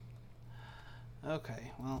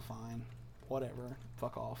Okay, well, fine. Whatever.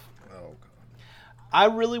 Fuck off. Oh, God. I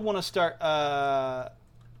really want to start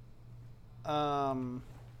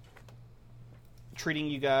treating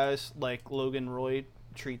you guys like Logan Roy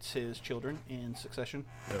treats his children in Succession.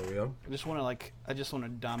 There we go. I just want to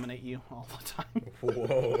dominate you all the time.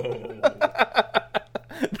 Whoa.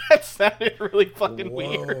 That sounded really fucking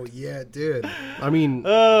weird. Whoa, yeah, dude. I mean,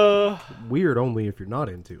 weird only if you're not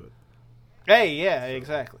into it. Hey, yeah,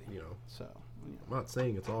 exactly. You know, So, I'm not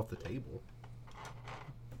saying it's off the table.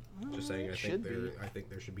 Just saying, I think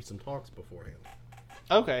there should be some talks beforehand.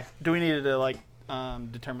 okay. Do we need to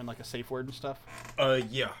determine like a safe word and stuff?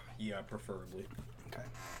 Yeah, preferably. Okay.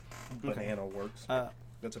 Banana works.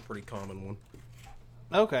 That's a pretty common one.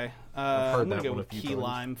 Okay. I've heard I'm gonna that go one a with few key times.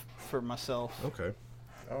 lime for myself. Okay.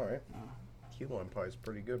 All right. Key lime pie is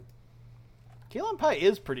pretty good. Key lime pie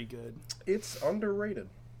is pretty good. It's underrated.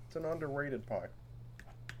 It's an underrated pie.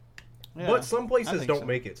 Yeah, But some I places think don't so.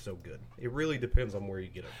 make it so good. It really depends on where you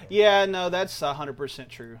get it from. Yeah, no, that's 100%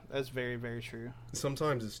 true. That's very, very true.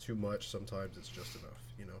 Sometimes it's too much. Sometimes it's just enough.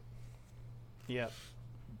 You know. Yep.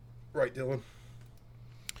 Right, Dylan.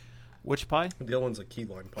 Which pie? Dylan's a key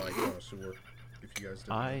lime pie connoisseur. If you guys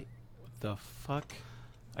didn't. The fuck?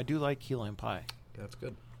 I do like key lime pie. That's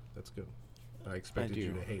good. That's good. I expected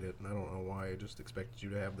you to hate it, and I don't know why. I just expected you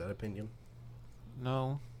to have that opinion.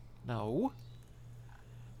 No.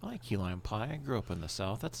 I like key lime pie. I grew up in the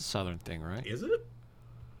South. That's a Southern thing, right? Is it?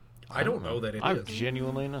 I don't know that it I is.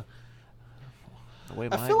 genuinely know. The way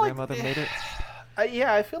I my feel like- grandmother made it.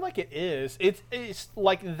 Yeah, I feel like it is. It's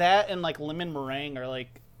like that and like lemon meringue are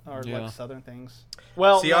like Southern things.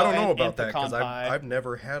 Well, See, no, I don't know and about that pecan because pie. I've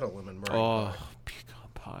never had a lemon meringue Oh, pie. pecan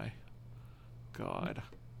pie. God.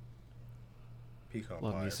 Pecan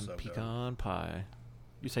Love pie me is some so good. pecan pie.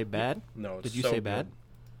 You say bad? No, it's Did you so say good. bad?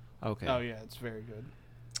 Okay. Oh yeah, it's very good.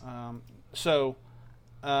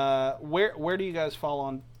 Where do you guys fall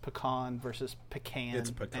on pecan versus pecan?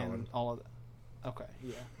 It's pecan. And all of that. Okay,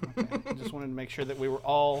 yeah. Okay. I just wanted to make sure that we were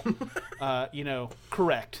all,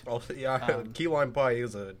 correct. Also, yeah, key lime pie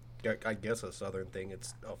is I guess a Southern thing.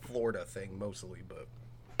 It's a Florida thing mostly, but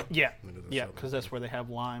Yeah, it is a yeah, Southern because that's thing. where they have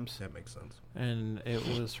limes. That makes sense. And it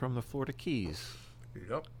was from the Florida Keys.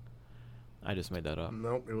 Yep. I just made that up.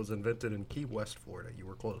 Nope, it was invented in Key West, Florida. You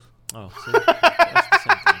were close. Oh, see? That's the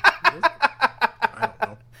same thing. I don't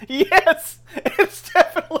know. Yes, it's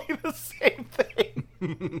definitely the same thing.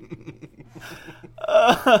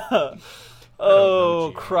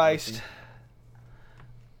 Oh Christ!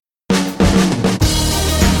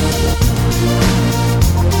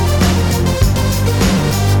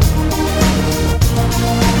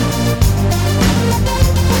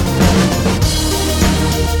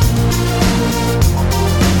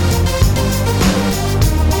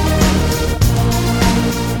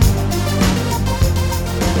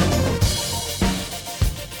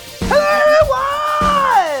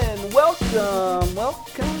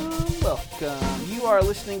 Welcome. You are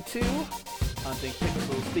listening to Hunting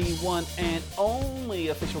Pixels, the one and only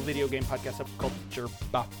official video game podcast of Culture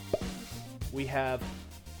Bop. We have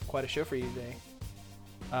quite a show for you today.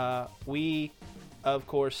 We, of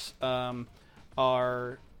course,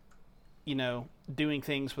 are, doing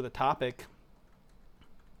things with a topic,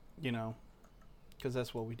 because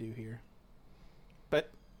that's what we do here. But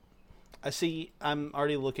I see I'm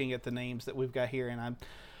already looking at the names that we've got here, and I'm...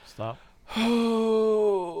 Stop.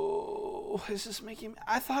 Oh, is this making me...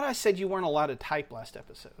 I thought I said you weren't allowed to type last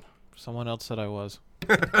episode. Someone else said I was.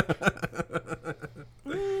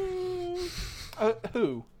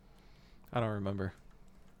 Who? I don't remember.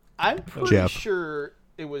 I'm pretty Jeff. sure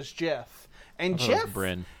it was Jeff. And I thought it was Jeff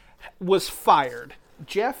Bryn. was fired.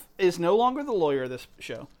 Jeff is no longer the lawyer of this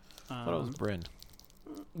show. I thought it was Bryn.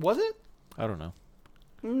 Was it? I don't know.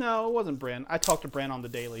 No, it wasn't Bren. I talked to Bren on the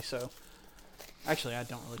daily, so... Actually, I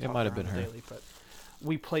don't really talk It might to have her on been the her. daily, but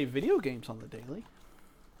we play video games on the daily.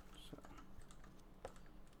 So.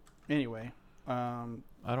 Anyway, I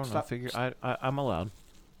don't Stop. know. I'm allowed.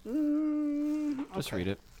 Just okay. read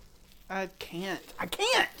it. I can't!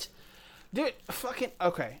 Dude, fucking...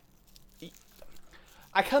 Okay.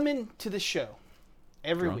 I come into the show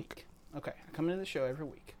every Drunk? week. Okay, I come into the show every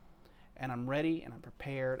week. And I'm ready, and I'm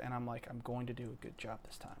prepared, and I'm like, I'm going to do a good job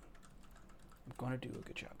this time. I'm going to do a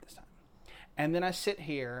good job this time. And then I sit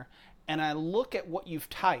here, and I look at what you've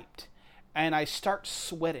typed, and I start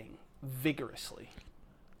sweating vigorously.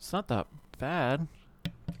 It's not that bad.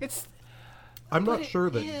 It's... I'm But not it sure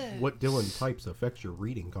that is. what Dylan types affects your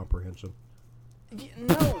reading comprehension.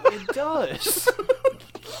 No, it does.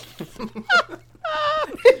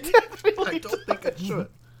 It definitely I don't think it should.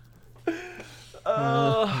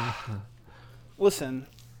 Listen,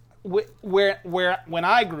 where when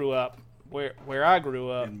I grew up, where I grew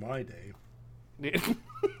up. In my day.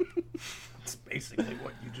 That's basically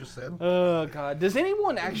what you just said. Oh God! Does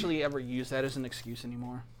anyone actually ever use that as an excuse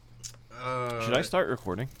anymore? Should I start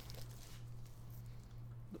recording?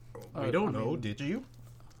 We don't know. Did you?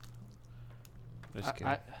 Just kidding.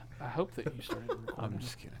 I hope that you started recording. I'm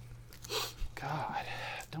just kidding. God,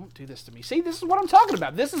 don't do this to me. See, this is what I'm talking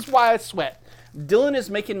about. This is why I sweat. Dylan is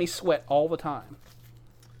making me sweat all the time.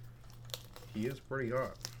 He is pretty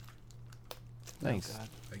hot. Thanks. Oh,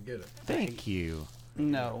 I get it. Thank you.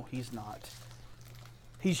 No, he's not.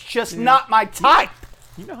 He's just not my type.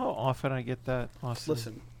 You know how often I get that, Austin?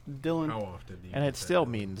 Listen, Dylan. How often do you And get it still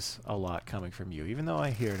means a lot coming from you, even though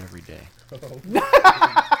I hear it every day.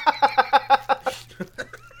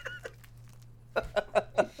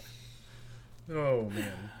 Oh,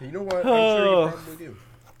 man. You know what? I'm sure you probably do.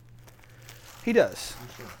 He does. I'm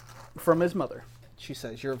sure. From his mother. She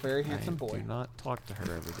says, you're a very handsome I boy. do not talk to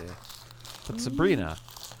her every day. But Sabrina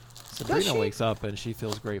she? wakes up and she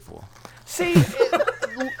feels grateful. See,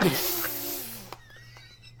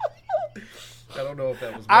 I don't know if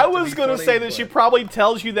that was. I was going to say that she probably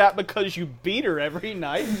tells you that because you beat her every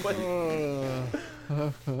night. But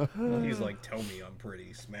He's like, tell me I'm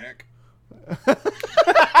pretty. Smack.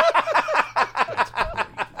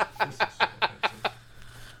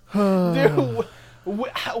 dude,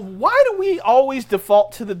 why do we always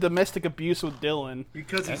default to the domestic abuse with Dylan?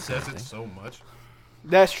 Because he says it so much.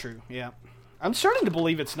 That's true. Yeah, I'm starting to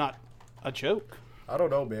believe it's not a joke. I don't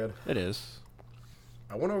know, man. It is.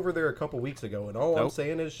 I went over there a couple weeks ago, and all I'm Nope.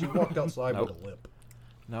 saying is she walked outside with a limp.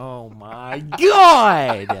 No, my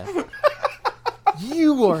God!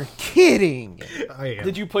 You are kidding. I am.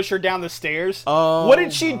 Did you push her down the stairs? Oh, what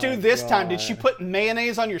did she do my this time? Did she God. put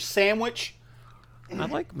mayonnaise on your sandwich? I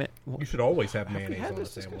like You should always have we mayonnaise had on a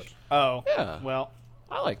this sandwich. Oh, Yeah. well,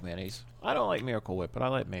 I like mayonnaise. I don't like Miracle Whip, but I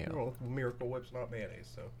like mayo. Well, Miracle Whip's not mayonnaise,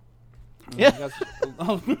 so. yeah,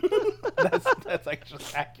 that's actually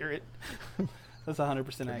accurate. That's 100%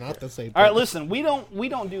 accurate. Not the same. All right, listen, we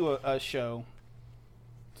don't do a show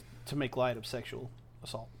to make light of sexual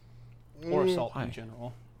assault or assault Why? in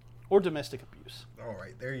general or domestic abuse. All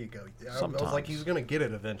right, there you go. I was Sometimes. like, he's gonna get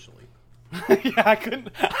it eventually. Yeah, I couldn't.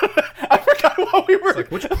 I forgot what we were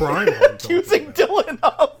Like, which crime are we talking accusing about? Dylan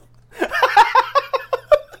of.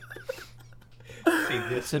 See,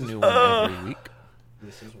 It's a new one every week.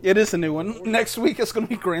 This is It is a new one. Next week it's going to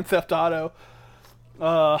be Grand Theft Auto.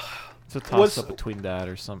 It's a toss-up between that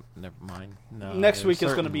or some. Never mind. No. Next there's week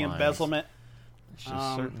is going to certain be lines. embezzlement. It's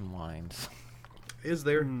just certain lines. Is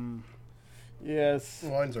there? Yes,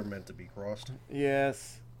 Lines are meant to be crossed.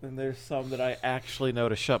 yes. And there's some that I Actually, know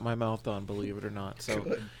to shut my mouth on. Believe it or not. So.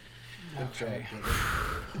 Good. Good job,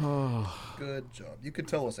 Dylan. Good job. You could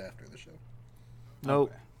tell us after the show. Nope.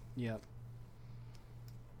 Okay. Yep.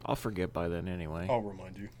 I'll forget by then anyway. I'll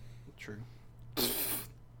remind you. True.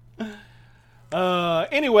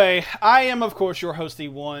 Anyway, I am, of course, your host, the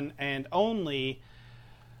one and only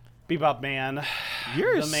Bebop Man.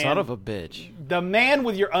 You're a the man- son of a bitch. The man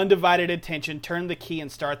with your undivided attention. Turn the key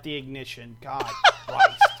and start the ignition. God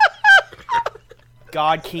Christ.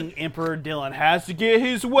 God King Emperor Dylan has to get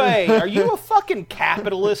his way. Are you a fucking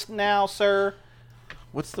capitalist now, sir?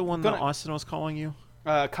 What's the one that Austin was calling you?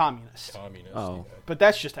 Communist. Communist. Oh. But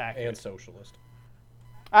that's just accurate. And socialist.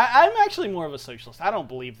 I'm actually more of a socialist. I don't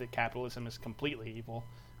believe that capitalism is completely evil.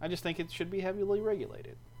 I just think it should be heavily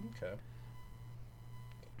regulated. Okay.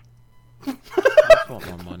 I just want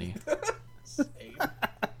more money.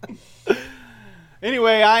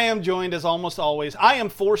 Anyway, I am joined as almost always. I am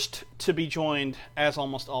forced to be joined as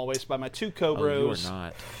almost always by my two Oh, you co-bros, are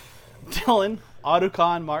not. Dylan,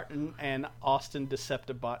 Autocon Martin, and Austin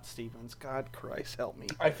Deceptibot Stevens. God Christ, help me.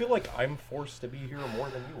 I feel like I'm forced to be here more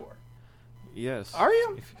than you are. Yes. Are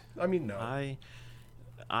you? I mean, no.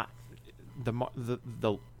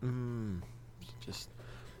 Just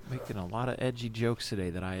making a lot of edgy jokes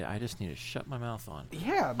today that I just need to shut my mouth on.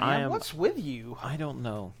 Yeah, I man. am- What's with you? I don't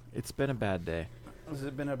know. It's been a bad day. Has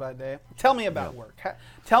it been a bad day? Tell me about work.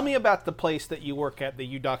 Tell me about the place that you work at that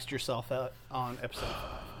you doxed yourself at on episode 5.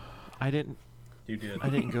 I didn't You did. I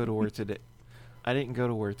didn't go to work today.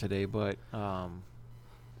 But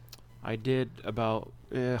I did about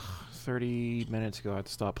 30 minutes ago. I had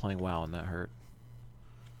to stop playing WoW, and that hurt.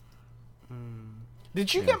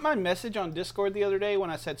 Did you get my message on Discord the other day when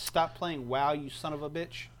I said stop playing WoW, you son of a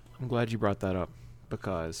bitch? I'm glad you brought that up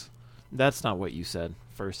because that's not what you said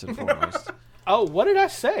first and foremost. Oh, what did I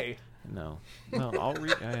say? No, I'll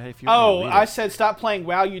read. If you Oh, want me to I read said stop playing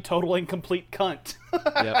WoW, you total incomplete cunt. it.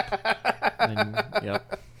 Yep.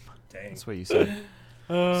 Yep. Dang. That's what you said.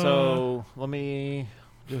 So let me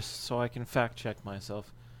just so I can fact check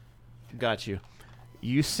myself. Got you.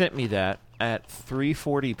 You sent me that at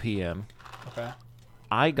 3:40 p.m. Okay.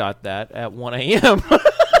 I got that at 1 a.m.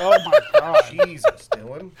 Oh my god. Jesus,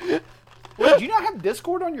 Dylan. Wait, do you not have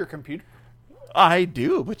Discord on your computer? I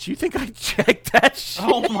do, but you think I checked that shit?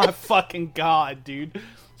 Oh my fucking god, dude.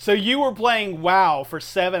 So you were playing WoW for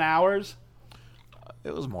 7 hours?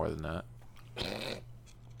 It was more than that.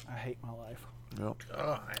 I hate my life. Yep.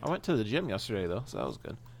 God. I went to the gym yesterday, though, so that was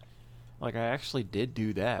good. Like, I actually did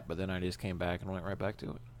do that, but then I just came back and went right back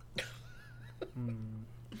to it.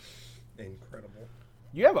 Incredible.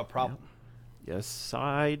 You have a problem. Yes,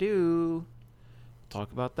 I do.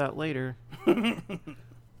 Talk about that later.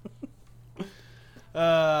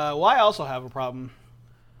 Well, I also have a problem.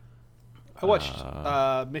 I watched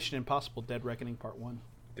Mission Impossible Dead Reckoning Part 1.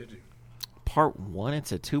 Did you? Part 1?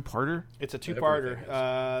 It's a two-parter? It's a Everything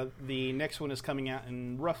two-parter. The next one is coming out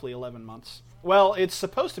in roughly 11 months. Well, it's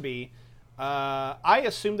supposed to be. I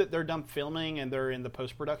assume that they're done filming and they're in the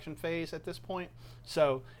post-production phase at this point.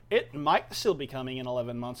 So it might still be coming in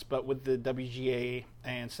 11 months, but with the WGA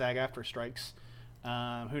and SAG-AFTRA strikes,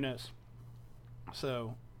 who knows?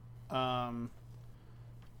 So,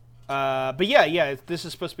 but yeah, this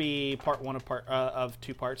is supposed to be part 1 of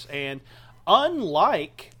 2 parts. And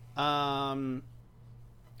unlike Across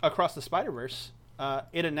the Spider-Verse,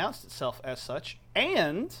 it announced itself as such,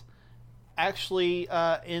 and actually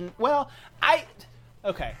I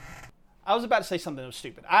was about to say something that was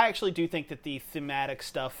stupid. I actually do think that the thematic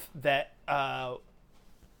stuff that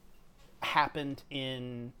happened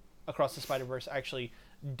in Across the Spider-Verse actually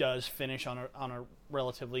does finish on a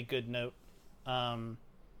relatively good note. And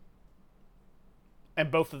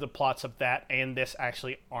both of the plots of that and this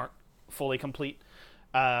actually aren't fully complete.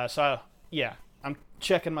 So yeah, I'm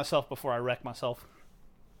checking myself before I wreck myself.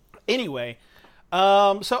 Anyway,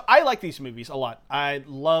 so I like these movies a lot. I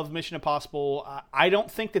love Mission Impossible. I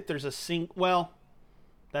don't think that there's well,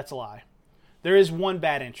 that's a lie. There is one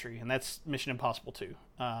bad entry, and that's Mission Impossible 2.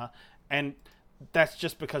 And that's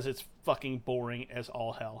just because it's fucking boring as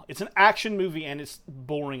all hell. It's an action movie, and it's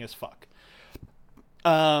boring as fuck.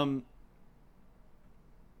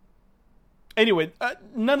 Anyway,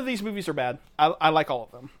 none of these movies are bad. I like all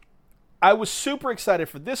of them. I was super excited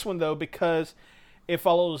for this one, though, because it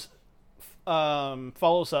follows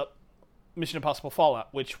up Mission Impossible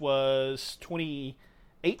Fallout, which was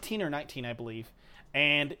 2018 or 19, I believe,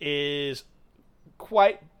 and is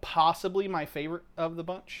quite possibly my favorite of the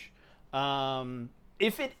bunch.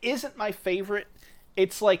 If it isn't my favorite,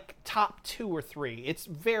 it's like top 2 or 3. It's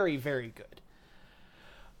very, very good.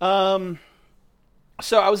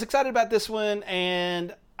 So I was excited about this one,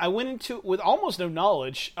 and I went into it with almost no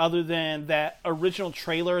knowledge other than that original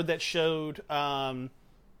trailer that showed Tom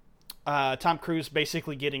Cruise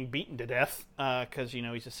basically getting beaten to death because, he's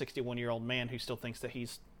a 61-year-old man who still thinks that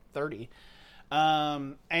he's 30.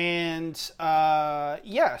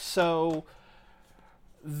 So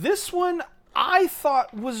this one I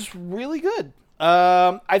thought was really good.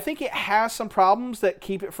 I think it has some problems that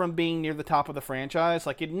keep it from being near the top of the franchise.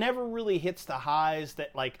 Like, it never really hits the highs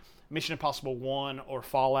that, like, Mission Impossible 1 or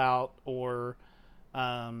Fallout or,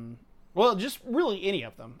 just really any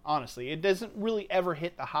of them, honestly. It doesn't really ever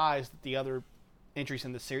hit the highs that the other entries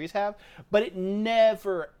in the series have, but it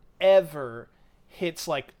never, ever hits,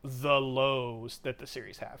 like, the lows that the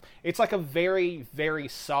series have. It's, like, a very, very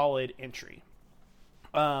solid entry.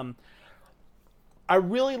 I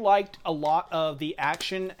really liked a lot of the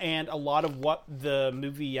action and a lot of what the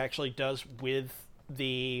movie actually does with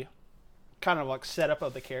the kind of like setup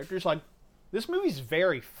of the characters. Like, this movie's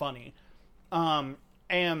very funny.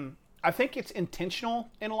 And I think it's intentional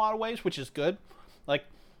in a lot of ways, which is good. Like,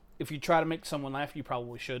 if you try to make someone laugh, you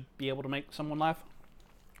probably should be able to make someone laugh.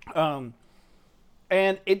 And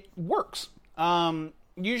it works.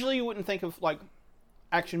 Usually you wouldn't think of, like,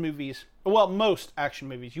 action movies. Well, most action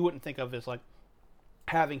movies you wouldn't think of as, like,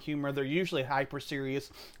 having humor. They're usually hyper serious,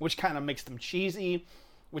 which kind of makes them cheesy,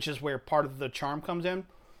 which is where part of the charm comes in.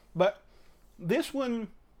 But this one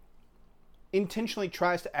intentionally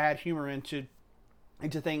tries to add humor into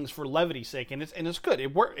things for levity's sake, and it's good.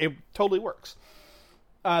 It totally works.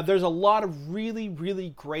 There's a lot of really, really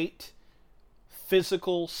great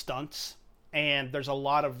physical stunts, and there's a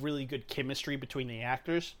lot of really good chemistry between the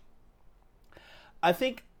actors. I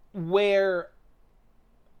think where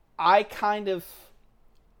I kind of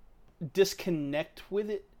disconnect with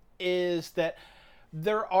it is that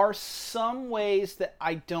there are some ways that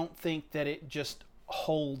I don't think that it just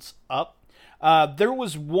holds up. There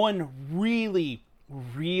was one really,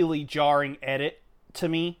 really jarring edit to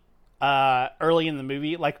me early in the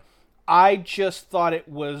movie. Like, I just thought it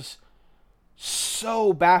was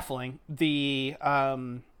so baffling, the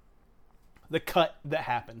cut that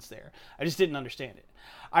happens there. I just didn't understand it.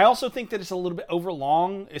 I also think that it's a little bit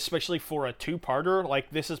overlong, especially for a two-parter.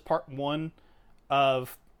 Like, this is part one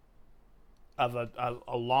of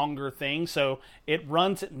a longer thing, so it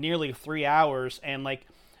runs at nearly 3 hours, and like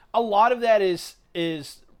a lot of that is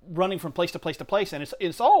running from place to place to place, and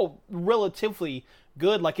it's all relatively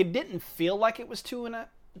good. Like, it didn't feel like it was 2 hours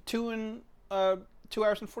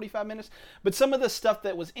and 45 minutes, but some of the stuff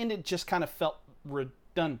that was in it just kind of felt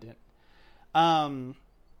redundant. I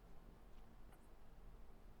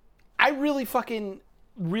really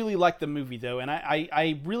like the movie though, and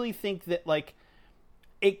I really think that like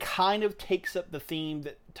it kind of takes up the theme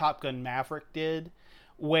that Top Gun Maverick did,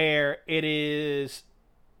 where it is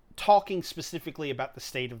talking specifically about the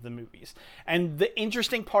state of the movies. And the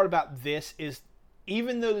interesting part about this is,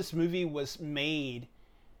 even though this movie was made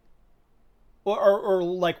or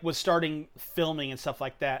like was starting filming and stuff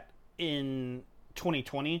like that in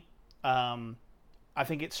 2020, I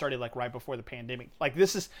think it started like right before the pandemic. Like,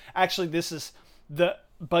 this is the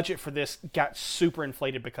budget for this got super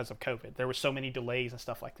inflated because of COVID. There were so many delays and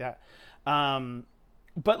stuff like that.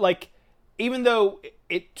 But like, even though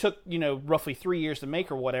it took, roughly 3 years to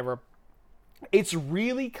make or whatever, it's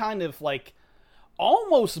really kind of like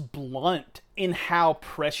almost blunt in how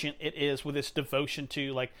prescient it is with its devotion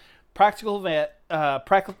to like practical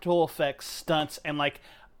effects, stunts, and like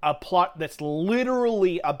a plot that's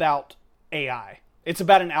literally about AI. It's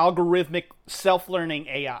about an algorithmic self-learning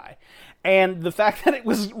AI. And the fact that it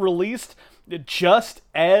was released just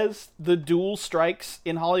as the dual strikes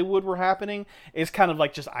in Hollywood were happening is kind of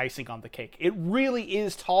like just icing on the cake. It really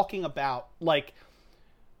is talking about like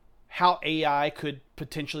how AI could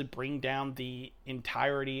potentially bring down the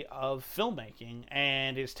entirety of filmmaking,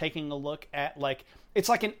 and is taking a look at like, it's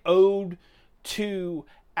like an ode to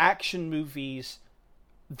action movies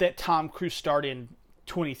that Tom Cruise starred in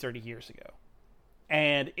 20, 30 years ago.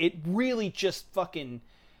 And it really just fucking,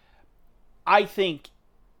 I think,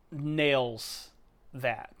 nails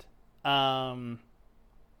that. Yeah,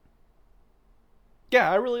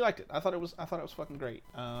 I really liked it. I thought it was fucking great.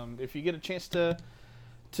 If you get a chance to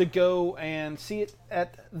go and see it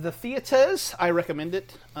at the theaters, I recommend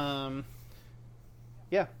it.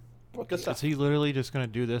 Yeah, good stuff. Is he literally just gonna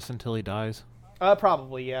do this until he dies?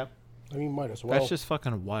 Probably, yeah. I mean, might as well. That's just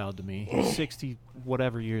fucking wild to me. He's 60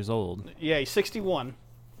 whatever years old. Yeah, he's 61.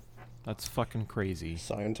 That's fucking crazy.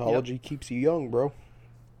 Scientology keeps you young, bro.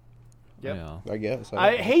 Yep. Yeah. I guess.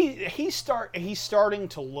 He's starting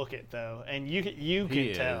to look it though, and you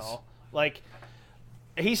can tell. Like,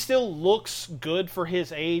 he still looks good for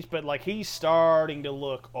his age, but like, he's starting to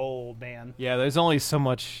look old, man. Yeah, there's only so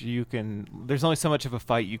much of a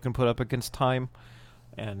fight you can put up against time,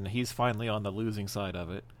 and he's finally on the losing side of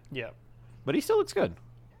it. Yeah. But he still looks good.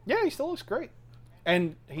 Yeah, he still looks great.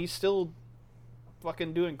 And he's still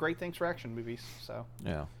fucking doing great things for action movies, so.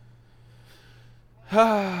 Yeah.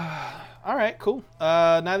 All right, cool.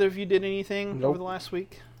 Neither of you did anything over the last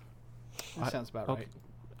week? That sounds about right.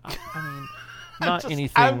 I mean, not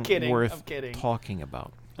anything worth kidding. talking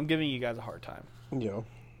about. I'm giving you guys a hard time. Yeah. I'll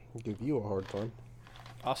give you a hard time.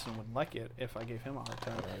 Austin wouldn't like it if I gave him a hard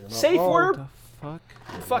time. Safe word! The fuck?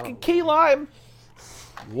 Fucking key lime!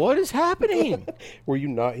 What is happening? Were you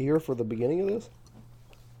not here for the beginning of this?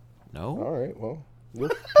 No. All right, well,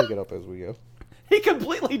 we'll pick it up as we go. He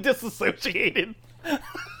completely disassociated.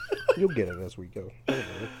 You'll get it as we go.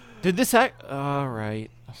 Did this act? All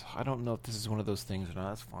right. I don't know if this is one of those things or not.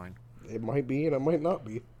 That's fine. It might be and it might not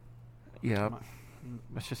be. Yeah.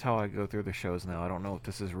 That's just how I go through the shows now. I don't know if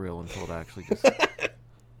this is real until it actually just...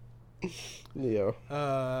 Yeah.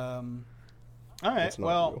 All right,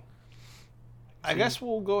 well... Real. I guess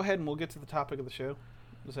we'll go ahead and we'll get to the topic of the show.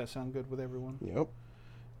 Does that sound good with everyone? Yep.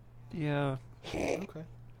 Yeah. Okay.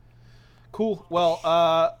 Cool. Well,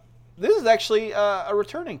 this is actually a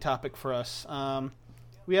returning topic for us.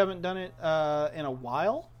 We haven't done it in a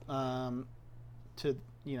while. I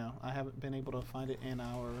haven't been able to find it in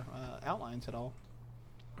our outlines at all.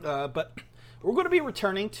 But we're going to be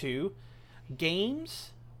returning to games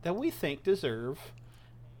that we think deserve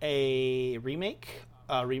a remake,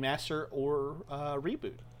 remaster, or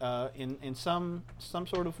reboot in some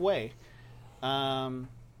sort of way.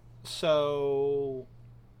 So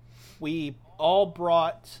we all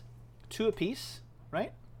brought 2 apiece,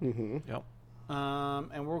 right? Mm-hmm. Yep.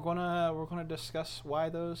 And we're gonna discuss why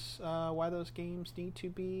those games need to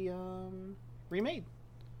be remade.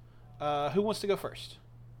 Who wants to go first?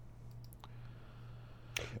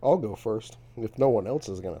 I'll go first if no one else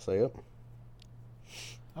is gonna say it.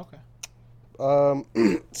 Okay.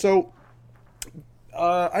 So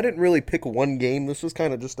I didn't really pick one game. This was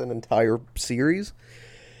kind of just an entire series.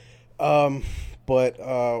 But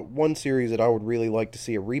one series that I would really like to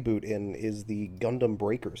see a reboot in is the Gundam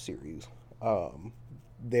Breaker series.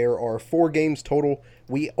 There are 4 games total.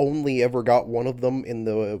 We only ever got one of them in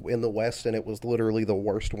the West, and it was literally the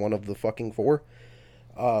worst one of the fucking 4.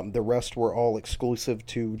 The rest were all exclusive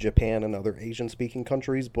to Japan and other Asian-speaking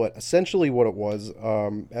countries, but essentially what it was,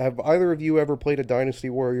 have either of you ever played a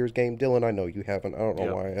Dynasty Warriors game? Dylan, I know you haven't. I don't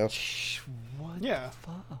know why I asked. What Yeah. the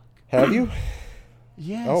fuck? Have you?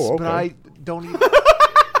 Yes, Oh, but okay. I don't even...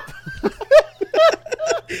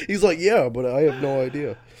 He's like, yeah, but I have no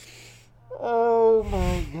idea. Oh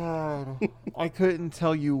my god. I couldn't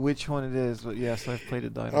tell you which one it is, but yes, I've played a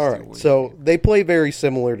Dynasty All right, Warriors so game. they play very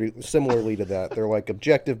similarly to that. They're like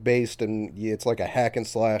objective based, and it's like a hack and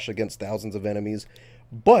slash against thousands of enemies.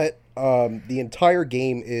 But the entire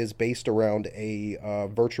game is based around a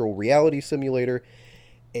virtual reality simulator,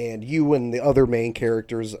 and you and the other main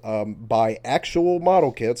characters buy actual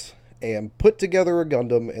model kits and put together a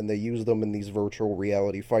Gundam, and they use them in these virtual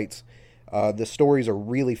reality fights. The stories are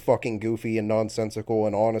really fucking goofy and nonsensical,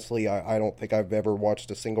 and honestly, I don't think I've ever watched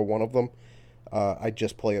a single one of them. I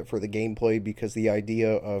just play it for the gameplay, because the idea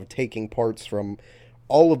of taking parts from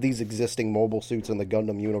all of these existing mobile suits in the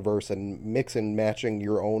Gundam universe and mix and matching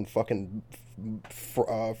your own fucking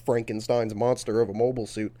Frankenstein's monster of a mobile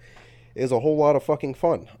suit is a whole lot of fucking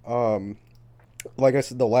fun. Like I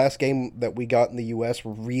said, the last game that we got in the US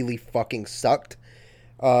really fucking sucked.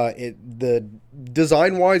 The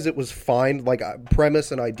design wise, it was fine. Like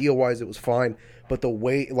premise and idea wise, it was fine. But the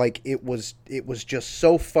way, like, it was just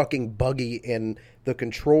so fucking buggy, and the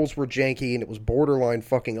controls were janky, and it was borderline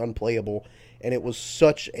fucking unplayable. And it was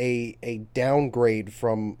such a downgrade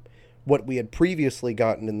from what we had previously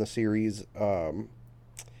gotten in the series.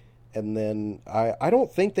 And then I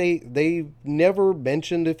don't think they never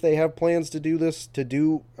mentioned if they have plans to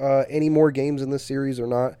do any more games in this series or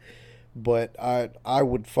not. But I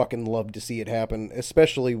would fucking love to see it happen,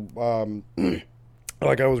 especially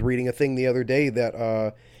like I was reading a thing the other day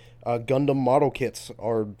that Gundam model kits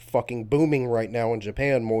are fucking booming right now in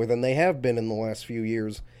Japan more than they have been in the last few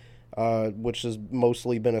years, which has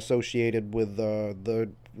mostly been associated with the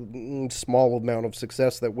small amount of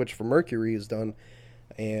success that Witch for Mercury has done.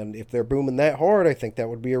 And if they're booming that hard, I think that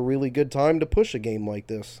would be a really good time to push a game like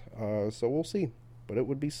this. So we'll see, but it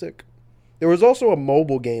would be sick. There was also a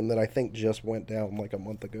mobile game that I think just went down like a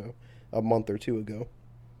month or two ago.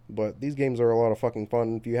 But these games are a lot of fucking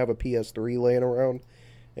fun. If you have a PS3 laying around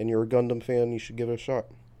and you're a Gundam fan, you should give it a shot.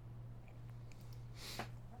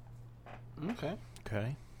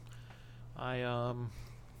 Okay. I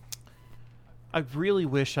really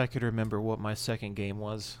wish I could remember what my second game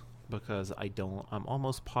was, because I don't. I'm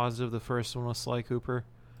almost positive the first one was Sly Cooper.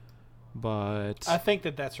 But I think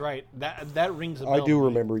that's right. That rings a bell. I do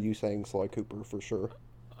remember you saying Sly Cooper for sure.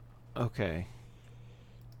 Okay.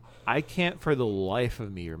 I can't for the life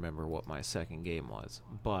of me remember what my second game was,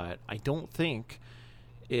 but I don't think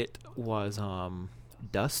it was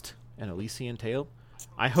Dust and Elysian Tale.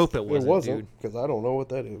 I hope it wasn't. It wasn't, because I don't know what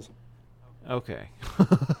that is. Okay.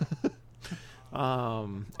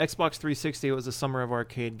 Xbox 360 was a Summer of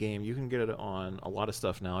Arcade game. You can get it on a lot of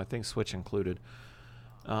stuff now. I think Switch included.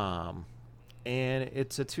 And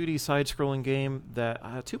it's a 2D side-scrolling game that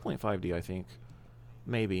 2.5D, I think,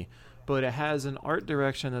 maybe, but it has an art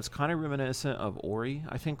direction that's kind of reminiscent of Ori.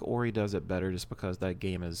 I think Ori does it better just because that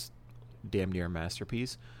game is damn near a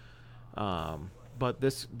masterpiece. But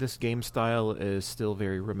this game style is still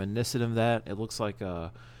very reminiscent of that. It looks like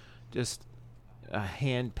just a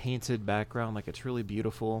hand-painted background, like it's really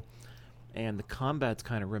beautiful. And the combat's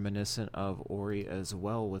kind of reminiscent of Ori as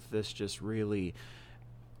well, with this just really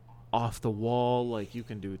off the wall. Like, you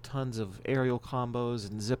can do tons of aerial combos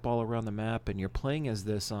and zip all around the map, and you're playing as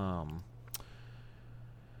this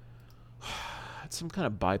it's some kind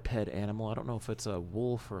of biped animal. I don't know if it's a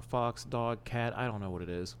wolf or a fox, dog, cat. I don't know what it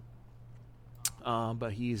is.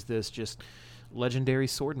 But he's this just legendary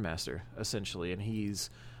sword master, essentially, and he's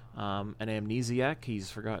an amnesiac. He's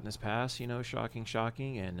forgotten his past,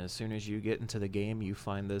 shocking. And as soon as you get into the game, you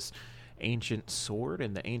find this ancient sword,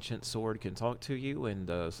 and the ancient sword can talk to you,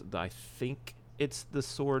 and I think it's the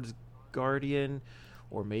sword's guardian,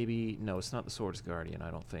 or maybe, no, it's not the sword's guardian.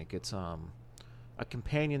 I don't think. It's a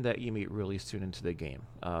companion that you meet really soon into the game,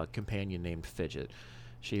 a companion named Fidget.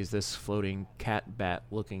 She's this floating cat bat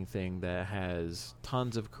looking thing that has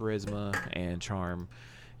tons of charisma and charm.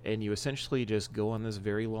 And you essentially just go on this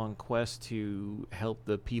very long quest to help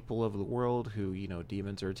the people of the world who,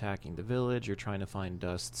 demons are attacking the village. You're trying to find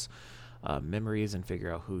Dust's memories and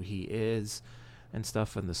figure out who he is. and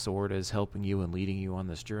stuff, and the sword is helping you and leading you on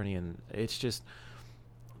this journey, and it's just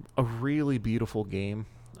a really beautiful game.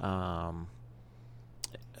 And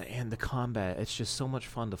the combat, it's just so much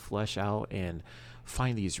fun to flesh out and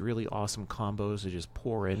find these really awesome combos to just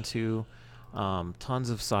pour into. Tons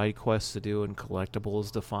of side quests to do and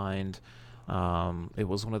collectibles to find. It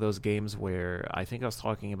was one of those games where I think I was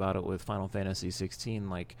talking about it with Final Fantasy 16.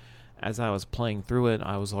 Like, as I was playing through it,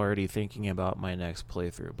 I was already thinking about my next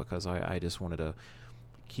playthrough because I just wanted to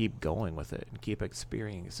keep going with it and keep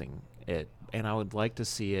experiencing it. And I would like to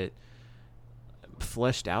see it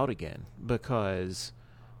fleshed out again because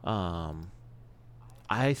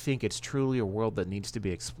I think it's truly a world that needs to be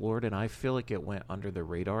explored, and I feel like it went under the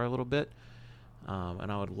radar a little bit.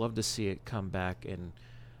 And I would love to see it come back and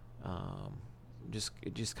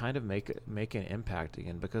just kind of make an impact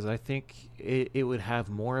again, because I think it would have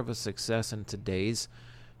more of a success in today's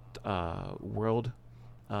world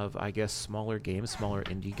of, I guess, smaller games, smaller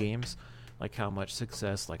indie games, like how much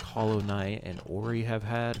success like Hollow Knight and Ori have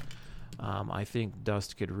had. I think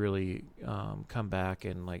Dust could really come back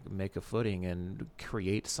and like make a footing and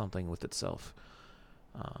create something with itself.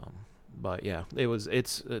 But yeah,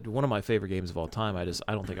 it's one of my favorite games of all time. I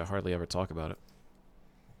don't think I hardly ever talk about it.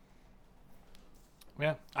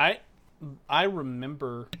 Yeah, I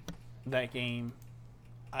remember that game.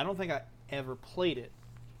 I don't think I ever played it,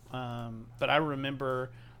 but I remember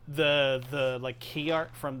the like key art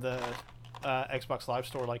from the Xbox Live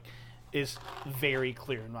Store like is very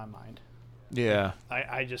clear in my mind. Yeah,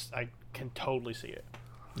 I can totally see it.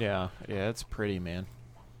 yeah, it's pretty, man.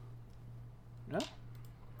 Yeah.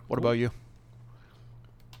 What about you?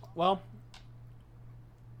 Well,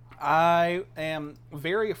 I am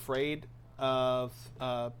very afraid of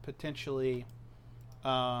potentially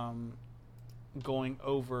going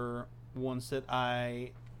over ones that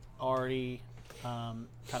I already kind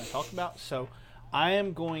of talked about. So I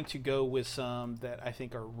am going to go with some that I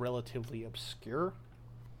think are relatively obscure.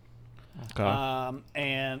 Okay.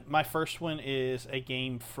 And my first one is a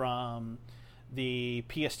game from the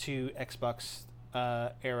PS2 Xbox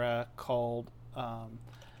era called I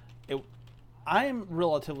am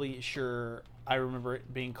relatively sure I remember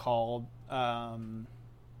it being called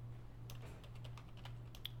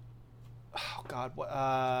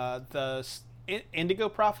Indigo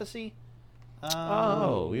Prophecy.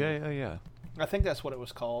 Yeah. I think that's what it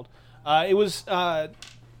was called. It was the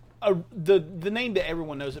name that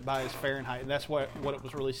everyone knows it by is Fahrenheit, and that's what it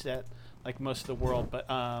was released at, like most of the world. But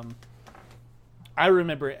I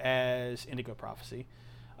remember it as Indigo Prophecy.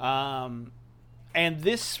 And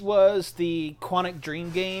this was the Quantic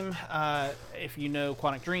Dream game. If you know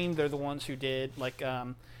Quantic Dream, they're the ones who did like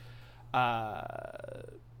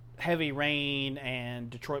Heavy Rain and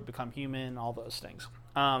Detroit Become Human, all those things.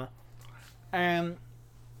 And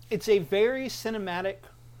it's a very cinematic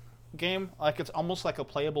game. Like, it's almost like a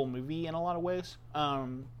playable movie in a lot of ways.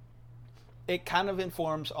 It kind of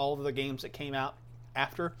informs all of the games that came out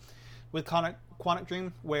after with Quantic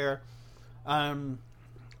Dream, where there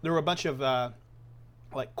were a bunch of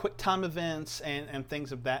like quick time events and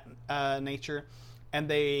things of that nature, and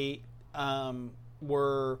they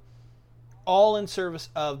were all in service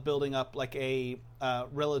of building up like a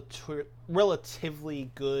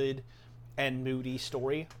relatively good and moody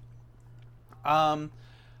story. The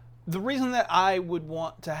reason that I would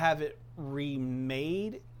want to have it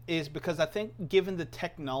remade is because I think, given the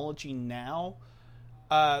technology now,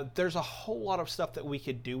 there's a whole lot of stuff that we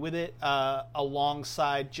could do with it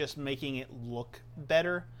alongside just making it look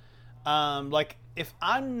better. Like, if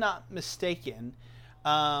I'm not mistaken,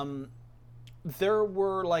 there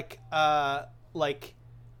were like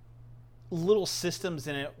little systems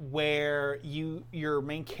in it where your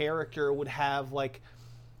main character would have like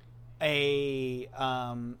a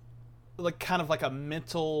like kind of like a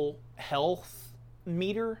mental health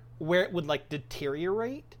meter where it would like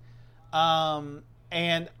deteriorate.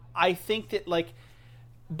 And I think that, like,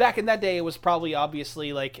 back in that day, it was probably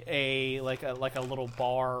obviously like a little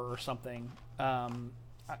bar or something.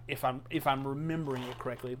 If I'm remembering it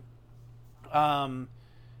correctly. And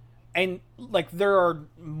like, there are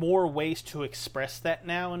more ways to express that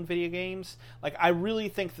now in video games. Like, I really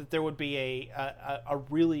think that there would be a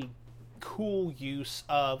really cool use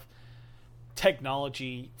of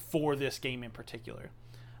technology for this game in particular.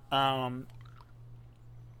 I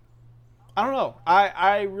don't know.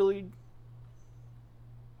 I really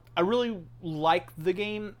like the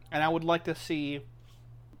game, and I would like to see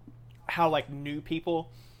how like new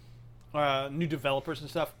people, new developers and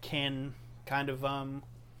stuff can kind of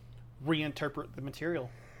reinterpret the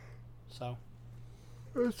material. So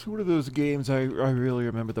it's one of those games I really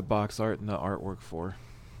remember the box art and the artwork for.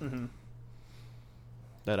 Mm-hmm.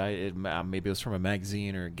 that maybe it was from a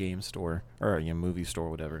magazine or a game store or movie store,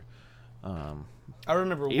 whatever. I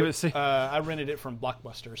remember Even I rented it from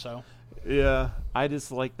Blockbuster, so Yeah, I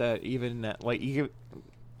just like that. Even that,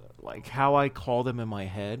 like how I call them in my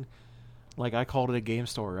head. Like I called it a game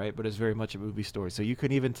store, right? But it's very much a movie store. So you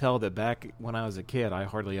couldn't even tell that back when I was a kid, I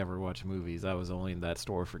hardly ever watched movies. I was only in that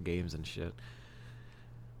store for games and shit.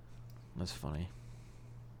 That's funny.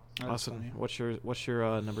 that's Awesome. funny. What's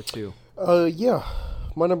your number 2? Yeah.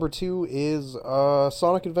 My number 2 is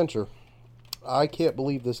Sonic Adventure. I can't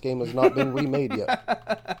believe this game has not been remade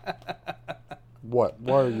yet. What?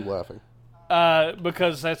 Why are you laughing?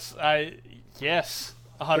 Because yes,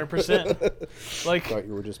 100%. I Like, thought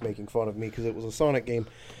you were just making fun of me because it was a Sonic game.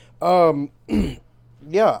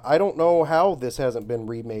 Yeah, I don't know how this hasn't been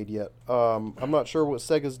remade yet. I'm not sure what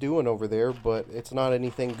Sega's doing over there, but it's not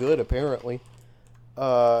anything good, apparently.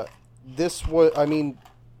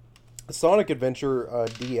 Sonic Adventure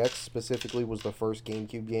DX specifically was the first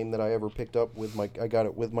GameCube game that I ever picked up I got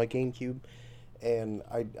it with my GameCube, and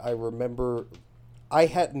I remember I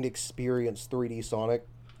hadn't experienced 3D Sonic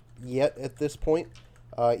yet at this point,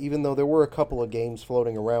 even though there were a couple of games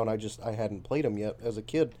floating around. I hadn't played them yet as a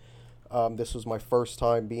kid. This was my first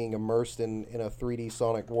time being immersed in a 3D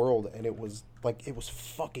Sonic world, and it was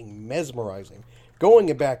fucking mesmerizing.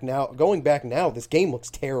 Going back now, this game looks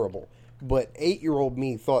terrible. But 8-year-old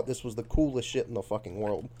me thought this was the coolest shit in the fucking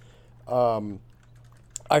world.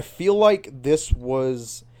 I feel like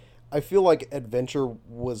Adventure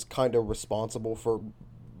was kind of responsible for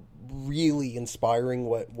really inspiring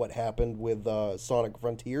what happened with Sonic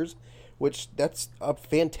Frontiers, which that's a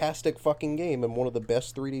fantastic fucking game and one of the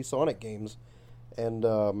best 3D Sonic games. And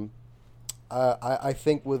I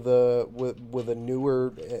think with a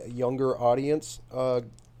newer, younger audience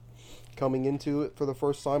coming into it for the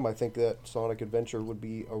first time, I think that Sonic Adventure would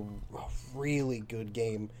be a really good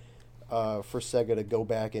game for Sega to go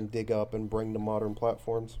back and dig up and bring to modern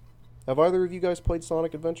platforms. Have either of you guys played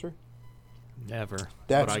Sonic Adventure? Never.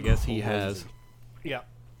 That's but I guess he crazy. has. yeah.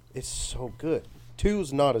 It's so good.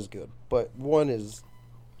 2's not as good, but 1 is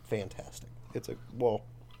fantastic. It's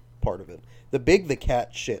part of it. The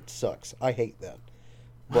cat shit sucks. I hate that.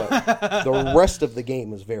 But the rest of the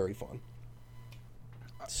game is very fun.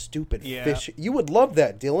 Stupid fish. You would love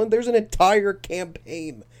that, Dylan. There's an entire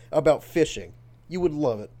campaign about fishing. You would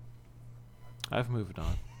love it. I've moved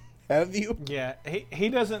on. Have you? Yeah, he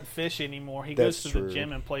doesn't fish anymore. He That's goes to true. the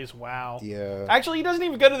gym and plays WoW. Yeah. Actually, he doesn't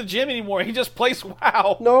even go to the gym anymore. He just plays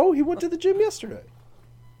WoW. No, he went to the gym yesterday.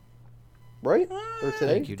 Right? Or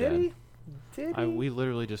today? Thank you, Did Dad. he? Did he? We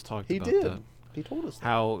literally just talked He about did. that. He told us that.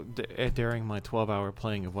 How during my 12-hour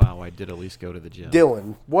playing of WoW, I did at least go to the gym.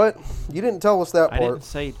 Dylan, what? You didn't tell us that I part. didn't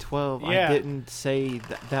say 12. Yeah. I didn't say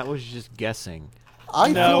that. That was just guessing.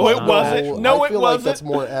 I No, feel it like wasn't. No, I it feel wasn't. like that's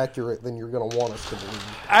more accurate than you're going to want us to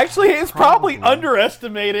believe. Actually, it's probably Probably.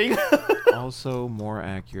 underestimating. Also more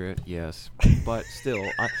accurate, yes. But still,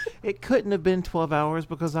 it couldn't have been 12 hours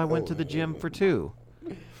because I went to the gym for 2.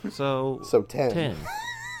 So 10. 10.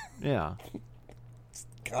 Yeah.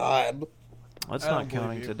 God. That's I not don't believe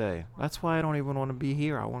counting you. today. That's why I don't even want to be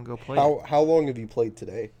here. I want to go play How long have you played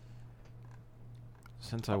today?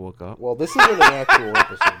 since I woke up. Well, this isn't an actual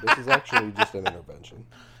episode. This is actually just an intervention.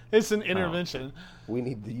 It's an intervention. You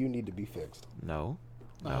need to be fixed. No.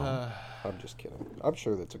 No. I'm just kidding. I'm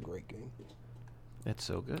sure that's a great game. It's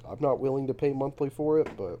so good. I'm not willing to pay monthly for it,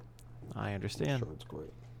 but I I'm understand. sure it's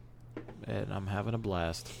great. And I'm having a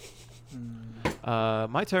blast.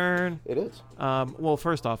 My turn. It is. Well,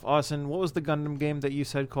 first off, Austin, what was the Gundam game that you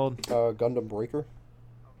said called? Gundam Breaker.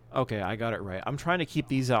 Okay, I got it right. I'm trying to keep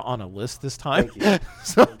these out on a list this time. Thank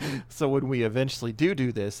so when we eventually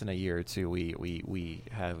do this in a year or two, we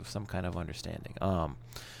have some kind of understanding.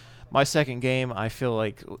 My second game, I feel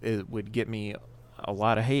like it would get me a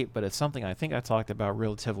lot of hate, but it's something I think I talked about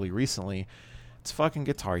relatively recently. It's fucking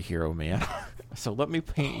Guitar Hero, man. So let me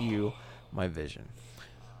paint you my vision.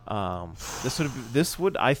 This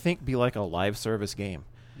would I think be like a live service game.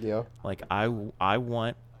 Yeah. Like I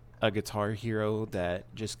want a Guitar Hero that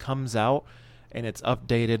just comes out and it's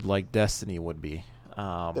updated like Destiny would be.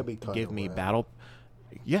 That'd be kinda give me rad.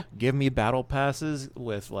 give me battle passes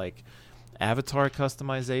with like avatar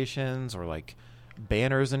customizations or like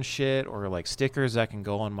banners and shit or like stickers that can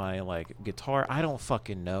go on my like guitar. I don't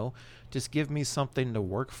fucking know. Just give me something to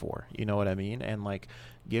work for. You know what I mean? And like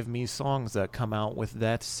give me songs that come out with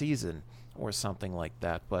that season or something like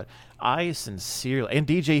that. But I sincerely, and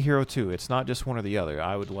DJ Hero 2, it's not just one or the other.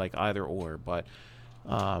 I would like either or, but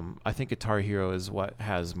I think Guitar Hero is what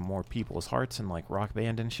has more people's hearts and like Rock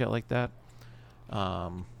Band and shit like that.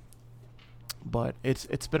 But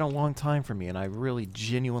it's been a long time for me, and I really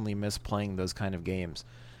genuinely miss playing those kind of games.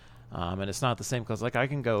 And it's not the same because like I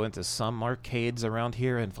can go into some arcades around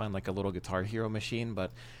here and find like a little Guitar Hero machine,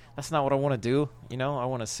 but that's not what I want to do. You know, I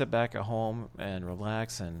want to sit back at home and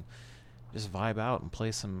relax and just vibe out and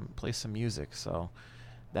play some music. So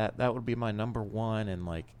that would be my number one, and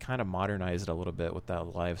like kind of modernize it a little bit with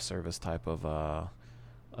that live service type of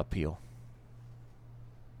appeal.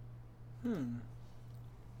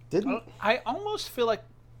 Didn't I almost feel like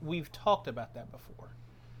we've talked about that before.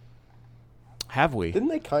 Have we?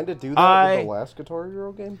 they kind of do that with the last Guitar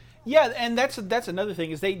Hero game? Yeah, and that's another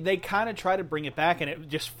thing is they kind of try to bring it back, and it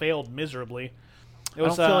just failed miserably. I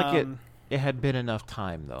don't feel like it had been enough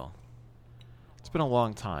time though. It's been a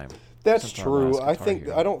long time. That's since our true. last Guitar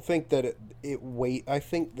Hero. I don't think that I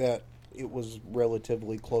think that it was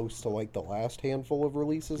relatively close to like the last handful of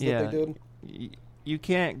releases that they did. You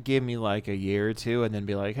can't give me like a year or two and then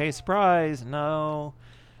be like, hey, surprise. No.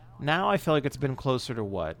 Now I feel like it's been closer to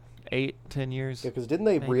what? 8-10 years? Yeah, because didn't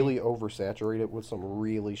they maybe? really oversaturate it with some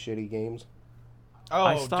really shitty games?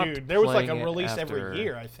 I Oh, stopped dude, there was like a playing it release after- every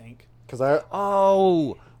year, I think. Because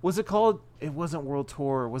Oh, was it called? It wasn't World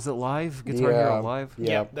Tour. Was it Live? Guitar Hero Live?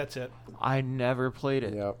 Yeah. That's it. I never played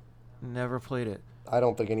it. Yeah. Never played it. I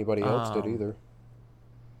don't think anybody else did either.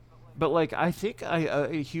 But like, I think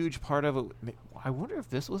a huge part of it. I wonder if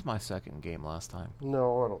this was my second game last time.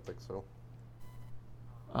 No, I don't think so.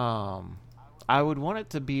 I would want it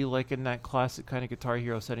to be like in that classic kind of Guitar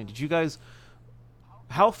Hero setting. Did you guys?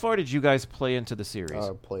 How far did you guys play into the series?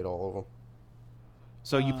 I played all of them.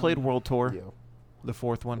 So you played World Tour, Yeah. the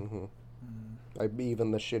fourth one. Mm-hmm. Even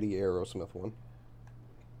the shitty Aerosmith one.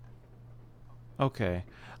 Okay,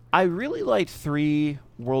 I really liked 3,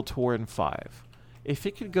 World Tour, and 5. If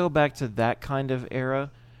it could go back to that kind of era,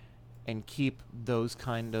 and keep those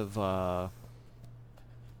kind of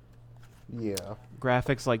Yeah.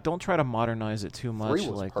 graphics, like don't try to modernize it too much. 3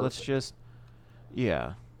 was Like let's perfect. just,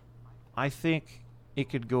 yeah, I think it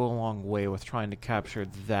could go a long way with trying to capture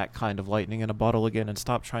that kind of lightning in a bottle again, and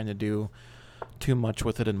stop trying to do too much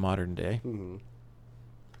with it in modern day. Mm-hmm.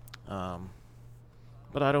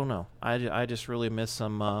 But I don't know. I just really miss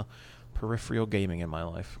some peripheral gaming in my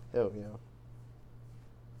life. Oh, yeah.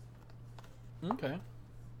 Okay.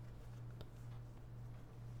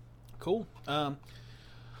 Cool.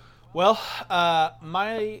 Well,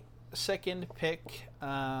 my second pick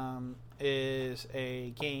is a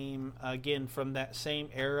game, again, from that same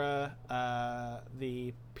era,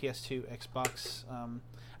 the PS2, Xbox.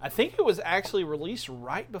 I think it was actually released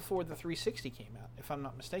right before the 360 came out, if I'm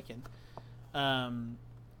not mistaken.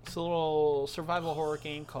 It's a little survival horror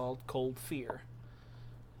game called Cold Fear.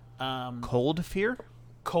 Cold Fear?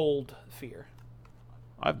 Cold Fear.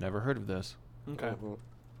 I've never heard of this. Okay. Mm-hmm.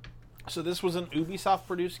 So this was an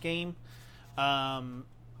Ubisoft-produced game.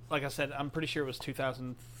 Like I said, I'm pretty sure it was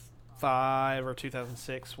 2005 or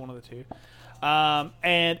 2006, one of the two.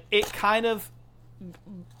 And it kind of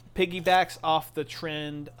piggybacks off the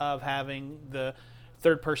trend of having the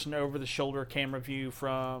third-person over-the-shoulder camera view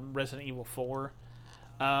from Resident Evil 4.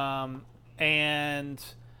 And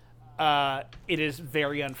it is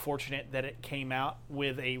very unfortunate that it came out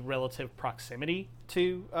with a relative proximity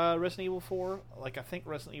to Resident Evil 4. Like, I think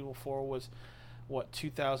Resident Evil 4 was,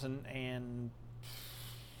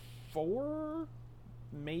 2004?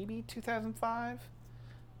 Maybe 2005?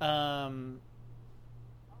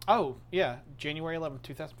 Oh, yeah, January 11th,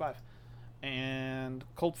 2005. And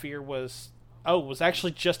Cold Fear was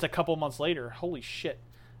actually just a couple months later. Holy shit.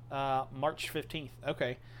 March 15th.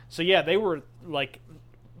 Okay. So, yeah, they were, like,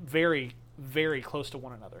 very, very close to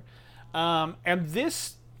one another. And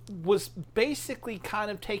this was basically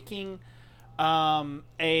kind of taking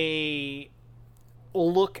a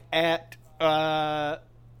look at,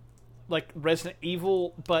 like, Resident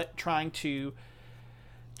Evil, but trying to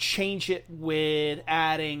change it with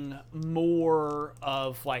adding more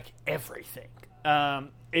of, like, everything.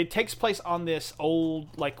 It takes place on this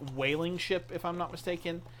old, like, whaling ship, if I'm not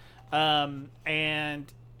mistaken. And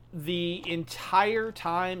the entire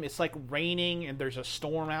time it's like raining and there's a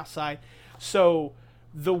storm outside. So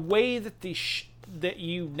the way that that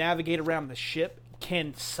you navigate around the ship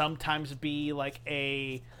can sometimes be like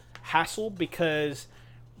a hassle because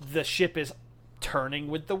the ship is turning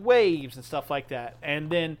with the waves and stuff like that. And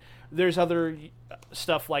then there's other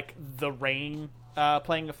stuff like the rain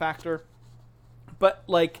playing a factor. But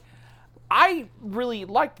like, I really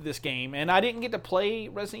liked this game, and I didn't get to play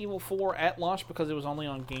Resident Evil 4 at launch because it was only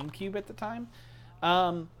on GameCube at the time.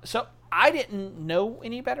 So I didn't know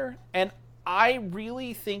any better, and I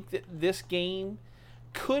really think that this game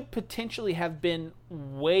could potentially have been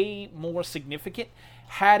way more significant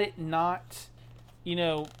had it not,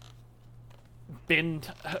 been,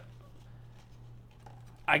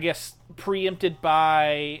 I guess, preempted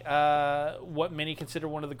by what many consider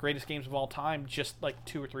one of the greatest games of all time, just like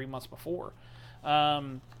 2 or 3 months before.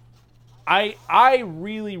 I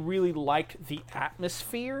really, really liked the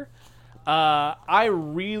atmosphere. I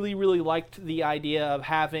really, really liked the idea of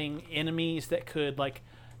having enemies that could like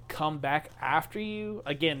come back after you.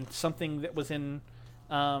 Again, something that was in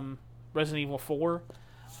Resident Evil 4.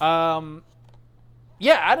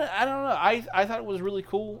 Yeah, I don't know. I thought it was really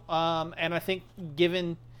cool. And I think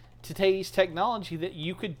given today's technology that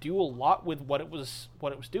you could do a lot with what it was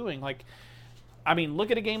doing. Like, I mean, look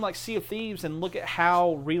at a game like Sea of Thieves and look at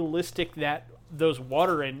how realistic that those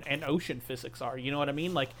water and ocean physics are. You know what I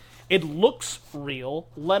mean? Like, it looks real,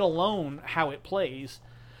 let alone how it plays.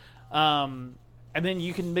 And then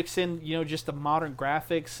you can mix in, just the modern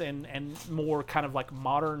graphics and more kind of like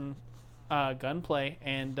modern gunplay.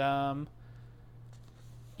 And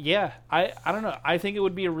yeah, I don't know. I think it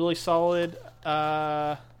would be a really solid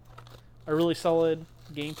game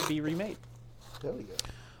to be remade. Hell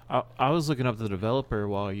yeah. I was looking up the developer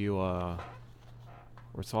while you were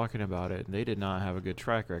talking about it, and they did not have a good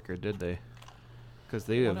track record, did they? Because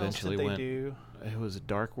they What eventually else did went. they do? It was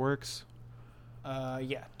Darkworks,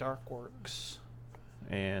 Yeah, Darkworks.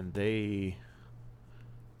 and they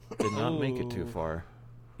did not make it too Ooh. far.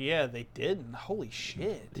 Yeah, they didn't. Holy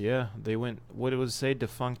shit. Yeah, they went. What it was say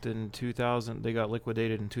defunct in 2000. They got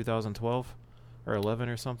liquidated in 2012 or 11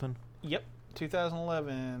 or something. Yep,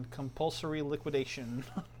 2011 compulsory liquidation.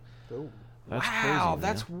 Oh. That's wow, crazy, man.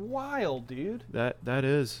 that's wild, dude. That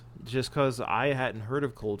is just because I hadn't heard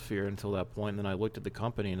of Cold Fear until that point. And then I looked at the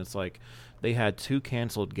company, and it's like they had 2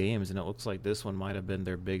 canceled games, and it looks like this one might have been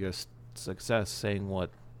their biggest success. Saying what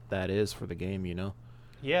that is for the game,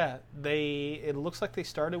 Yeah, it looks like they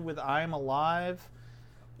started with I Am Alive.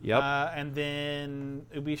 Yep. And then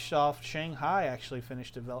Ubisoft Shanghai actually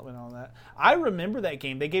finished development on that. I remember that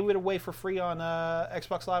game. They gave it away for free on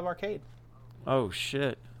Xbox Live Arcade. Oh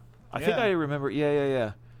shit. I think Yeah. I remember.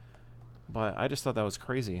 Yeah. But I just thought that was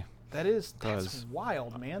crazy. That's Does.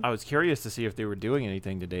 wild, man. I was curious to see if they were doing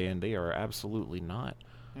anything today, and they are absolutely not.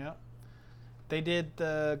 Yeah. They did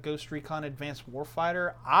the Ghost Recon Advanced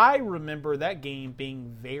Warfighter. I remember that game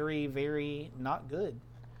being very, very not good.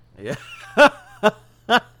 Yeah.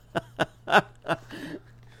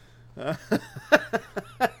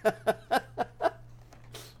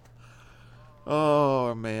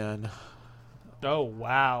 Oh man. Oh,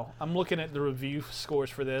 wow. I'm looking at the review scores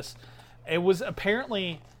for this. It was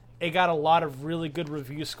apparently, it got a lot of really good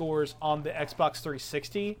review scores on the Xbox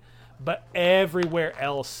 360, but everywhere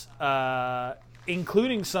else,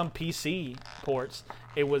 including some PC ports,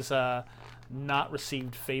 it was not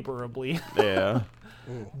received favorably. Yeah.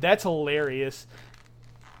 That's hilarious.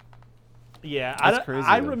 Yeah, That's crazy,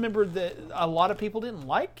 I though. remember that a lot of people didn't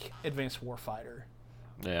like Advanced Warfighter.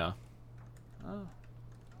 Yeah.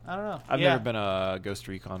 I don't know. I've Yeah. never been a Ghost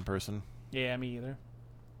Recon person. Yeah, me either.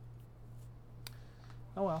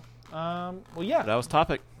 Oh well. Well, yeah. That was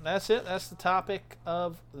topic. That's it. That's the topic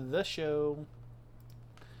of the show.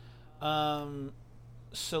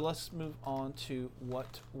 So let's move on to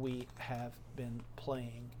what we have been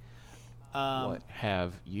playing. What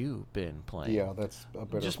have you been playing? Yeah, that's a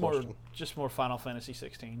better Just question. more Final Fantasy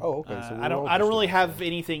 16. Oh, okay, so we I were all don't just really doing have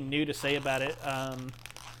anything new to say about it.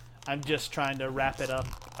 I'm just trying to wrap it up.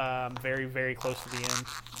 Very, very close to the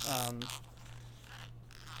end.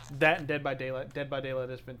 That and Dead by Daylight. Dead by Daylight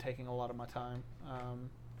has been taking a lot of my time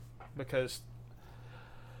because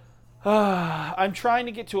I'm trying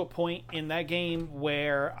to get to a point in that game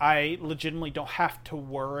where I legitimately don't have to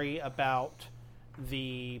worry about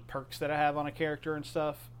the perks that I have on a character and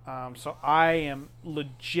stuff. So I am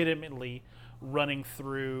legitimately running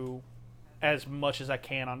through as much as I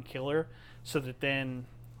can on Killer so that then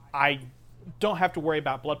I don't have to worry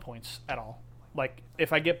about blood points at all. Like,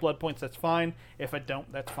 if I get blood points, that's fine. If I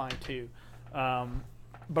don't, that's fine too.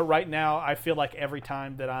 But right now, I feel like every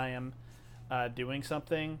time that I am doing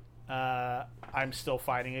something, I'm still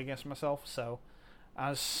fighting against myself. So I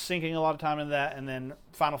was sinking a lot of time in that. And then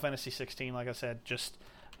Final Fantasy 16, like I said,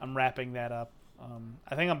 I'm wrapping that up.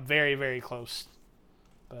 I think I'm very, very close.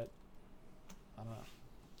 But I don't know.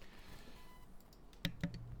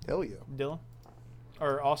 Hell yeah. Dylan?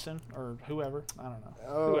 Or Austin? Or whoever? I don't know.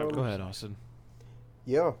 Whoever. Go ahead, Austin.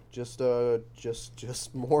 Yeah, just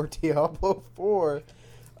more Diablo 4.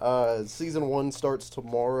 Season 1 starts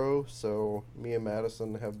tomorrow, so me and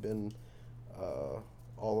Madison have been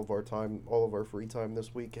all of our free time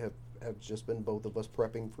this week have just been both of us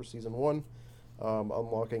prepping for Season 1.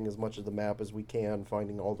 unlocking as much of the map as we can,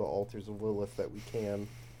 finding all the altars of Lilith that we can,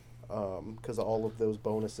 because all of those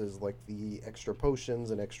bonuses, like the extra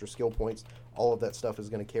potions and extra skill points, all of that stuff is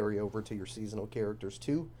going to carry over to your seasonal characters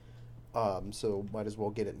too. So might as well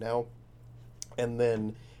get it now. And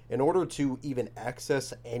then, in order to even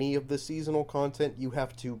access any of the seasonal content, you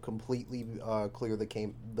have to completely clear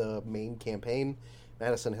the main campaign.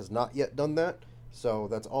 Madison has not yet done that, so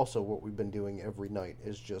that's also what we've been doing every night,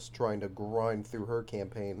 is just trying to grind through her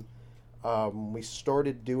campaign. We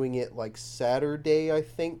started doing it like Saturday, I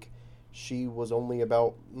think. She was only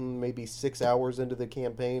about maybe 6 hours into the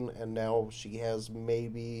campaign, and now she has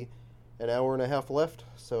maybe an hour and a half left.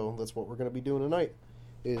 So that's what we're going to be doing tonight,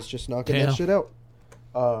 is just knocking that shit out.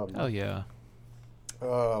 Oh yeah.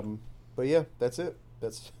 But yeah, that's it.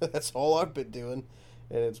 That's all I've been doing,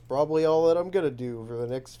 and it's probably all that I'm gonna do for the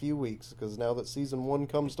next few weeks. Because now that season 1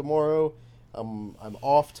 comes tomorrow, I'm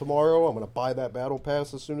off tomorrow. I'm gonna buy that battle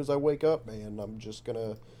pass as soon as I wake up, and I'm just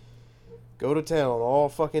gonna go to town all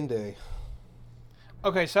fucking day.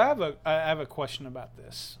 Okay, so I have a question about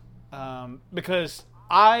this, because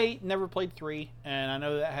I never played 3, and I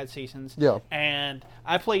know that had seasons. Yeah. And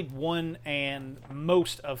I played 1 and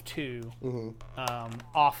most of 2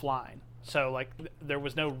 offline. So, like, there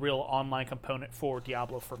was no real online component for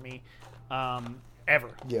Diablo for me ever.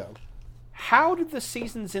 Yeah. How did the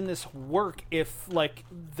seasons in this work if, like,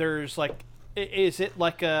 there's, like... Is it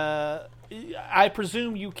like a... I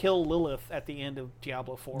presume you kill Lilith at the end of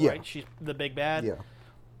Diablo 4, Yeah. right? She's the big bad? Yeah.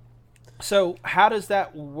 So, how does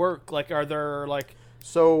that work? Like, are there, like...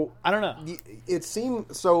 So I don't know. It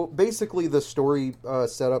seemed so. Basically, the story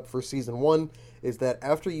setup for season 1 is that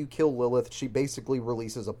after you kill Lilith, she basically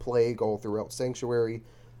releases a plague all throughout Sanctuary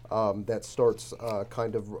that starts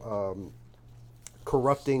kind of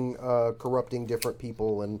corrupting different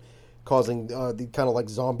people and causing the kind of like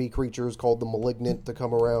zombie creatures called the Malignant to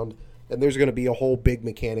come around. And there's going to be a whole big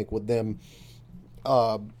mechanic with them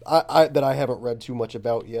that I haven't read too much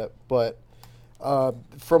about yet, but.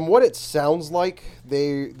 From what it sounds like,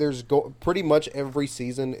 pretty much every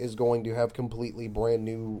season is going to have completely brand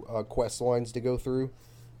new quest lines to go through.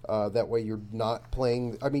 That way you're not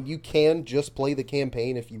playing... I mean, you can just play the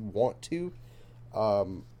campaign if you want to,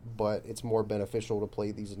 but it's more beneficial to play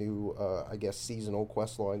these new, I guess, seasonal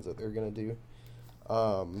quest lines that they're going to do.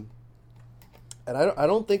 And I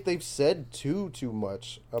don't think they've said too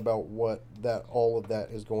much about what all of that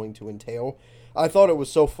is going to entail. I thought it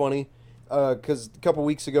was so funny. Because a couple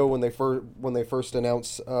weeks ago, when they first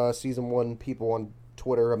announced season 1, people on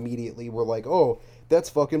Twitter immediately were like, "Oh, that's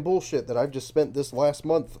fucking bullshit! That I've just spent this last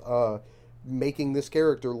month making this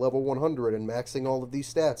character level 100 and maxing all of these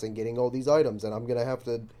stats and getting all these items, and I'm gonna have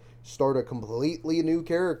to start a completely new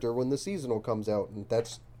character when the seasonal comes out." And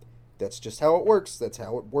that's just how it works. That's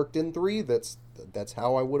how it worked in 3. That's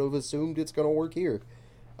how I would have assumed it's gonna work here.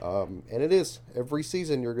 And it is. Every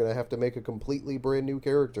season, you're gonna have to make a completely brand new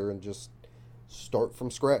character and just start from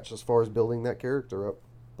scratch as far as building that character up.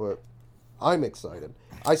 But I'm excited.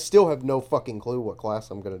 I still have no fucking clue what class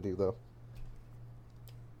I'm going to do, though.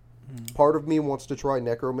 Part of me wants to try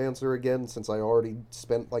Necromancer again, since I already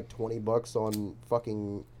spent like $20 on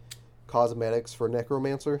fucking cosmetics for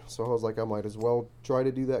Necromancer. So I was like, I might as well try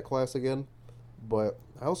to do that class again. But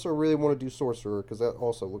I also really want to do Sorcerer, because that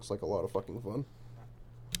also looks like a lot of fucking fun.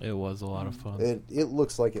 It was a lot of fun. It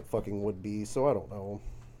looks like it fucking would be, so I don't know.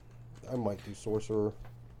 I might do Sorcerer.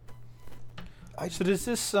 So does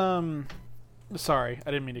this sorry,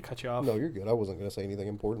 I didn't mean to cut you off. No, you're good. I wasn't going to say anything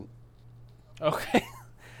important. Okay.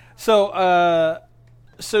 So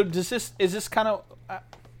does this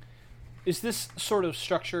is this sort of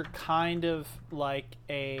structure kind of like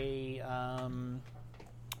a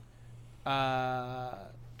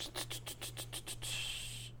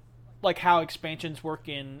like how expansions work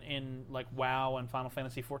in like WoW and Final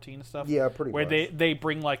Fantasy 14 and stuff? Yeah, pretty where much. Where they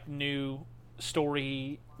bring like new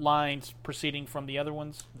story lines proceeding from the other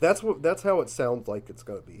ones? That's how it sounds like it's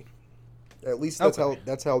going to be. At least that's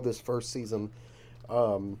how this first season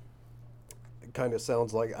kind of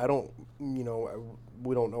sounds like. We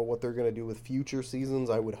don't know what they're going to do with future seasons.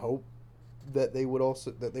 I would hope that they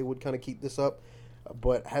would kind of keep this up.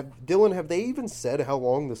 But have they even said how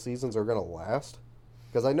long the seasons are going to last?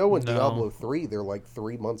 Because I know in Diablo 3, they're like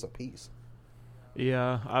 3 months apiece.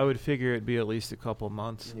 Yeah, I would figure it'd be at least a couple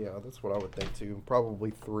months. Yeah, that's what I would think too.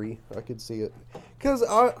 Probably 3. I could see it. Because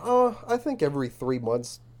I think every 3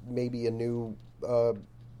 months, maybe a new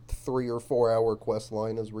 3 or 4 hour quest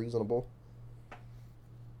line is reasonable.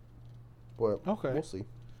 But okay, we'll see.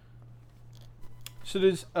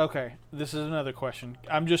 So okay, this is another question.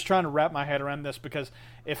 I'm just trying to wrap my head around this because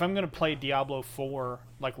if I'm going to play Diablo 4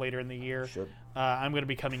 like later in the year, Sure. I'm going to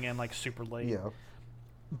be coming in like super late. Yeah.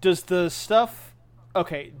 Does the stuff...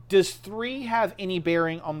 Okay, does 3 have any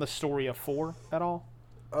bearing on the story of 4 at all?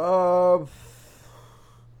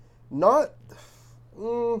 Not.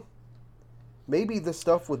 Maybe the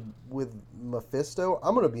stuff with Mephisto.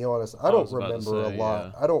 I'm gonna be honest. I don't was about to remember say, a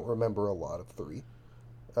lot. yeah. I don't remember a lot of 3.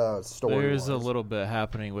 Story. There's a little bit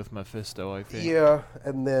happening with Mephisto, I think. Yeah,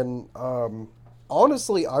 and then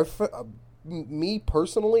honestly, me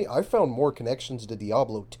personally, I found more connections to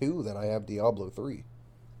Diablo 2 than I have Diablo 3.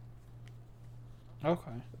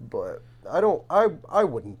 Okay. But I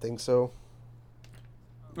wouldn't think so.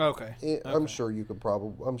 Okay. I'm sure you could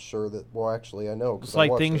probably. I'm sure that. Well, actually, I know. 'cause It's I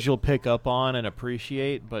like watched things it. you'll pick up on and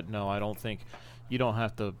appreciate, but no, I don't think you don't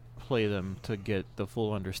have to play them to get the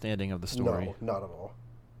full understanding of the story. No, not at all.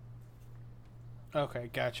 Okay,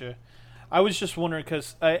 gotcha. I was just wondering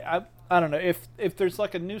because I don't know if there's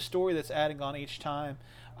like a new story that's adding on each time.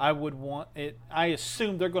 I would want it. I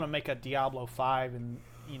assume they're going to make a Diablo 5 in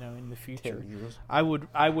the future. 10 years. I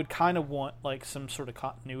would kind of want like some sort of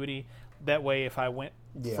continuity. That way, if I went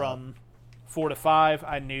from 4 to 5,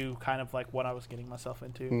 I knew kind of like what I was getting myself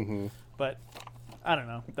into. Mm-hmm. But I don't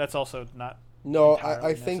know. That's also not. No, entirely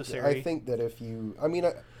I think necessary. that if you,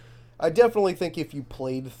 I definitely think if you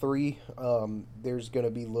played 3, there's gonna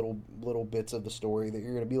be little bits of the story that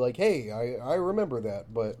you're gonna be like, hey, I remember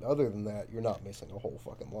that. But other than that, you're not missing a whole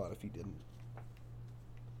fucking lot if you didn't.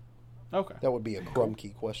 Okay. That would be a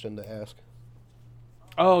Crumkey question to ask.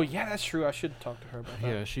 Oh yeah, that's true. I should talk to her about that.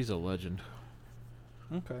 Yeah, she's a legend.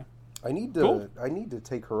 Okay. I need to Cool.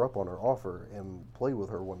 take her up on her offer and play with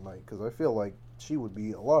her one night because I feel like she would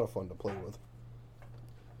be a lot of fun to play with.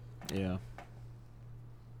 Yeah.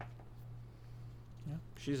 Yeah,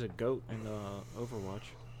 she's a goat in Overwatch.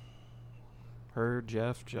 Her,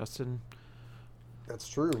 Jeff, Justin. That's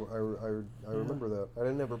true. I remember that. I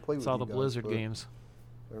didn't ever play with It's all you the guys, Blizzard but games.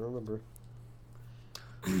 I remember.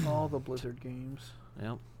 All the Blizzard games.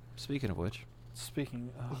 Yep. Speaking of which. Speaking.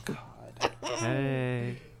 Oh God.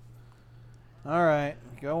 Hey. All right,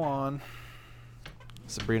 go on.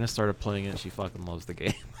 Sabrina started playing it. She fucking loves the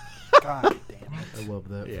game. God damn it. I love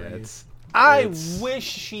that. Yeah, phrase. I wish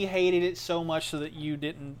she hated it so much so that you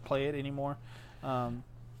didn't play it anymore.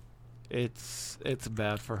 It's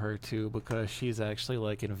bad for her too because she's actually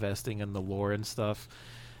like investing in the lore and stuff,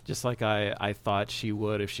 just like I thought she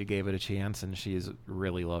would if she gave it a chance, and she's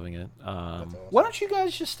really loving it. That's awesome. Why don't you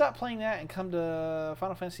guys just stop playing that and come to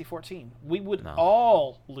Final Fantasy 14? We would No.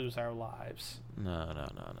 all lose our lives. No.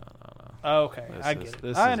 Okay, This I is- get it.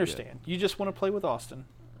 this I is understand. You just want to play with Austin.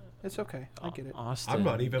 It's okay. I get it. Austin, I'm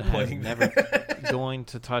not even has playing never that. going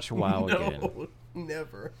to touch WoW again. No,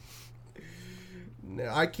 never. No,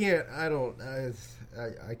 I can't. I don't.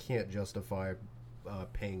 I can't justify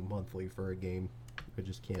paying monthly for a game. I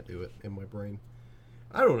just can't do it in my brain.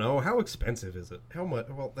 I don't know. How expensive is it? How much?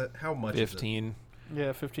 Well, how much? 15.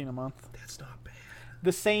 Yeah, 15 a month. Is it? That's not bad.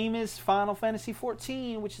 The same as Final Fantasy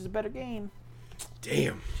 14, which is a better game.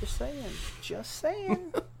 Damn. Just saying. Just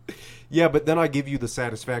saying. Yeah, but then I give you the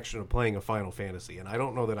satisfaction of playing a Final Fantasy, and I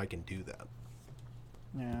don't know that I can do that.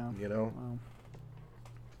 Yeah. You know, Well,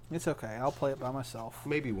 it's okay. I'll play it by myself.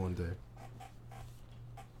 Maybe one day.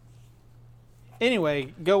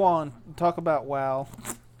 Anyway, go on. Talk about WoW.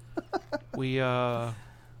 We wound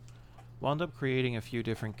up creating a few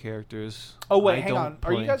different characters. Oh wait, I hang don't on.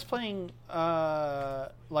 Are you play- guys playing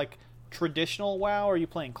like traditional WoW or are you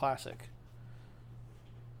playing classic?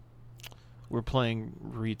 We're playing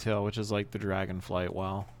retail, which is like the Dragonflight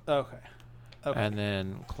WoW. Okay. Okay. And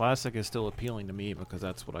then classic is still appealing to me because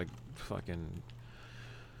that's what I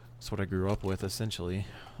grew up with essentially.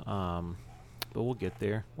 But we'll get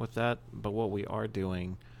there with that. But what we are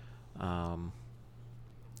doing,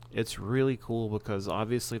 it's really cool because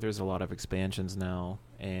obviously there's a lot of expansions now,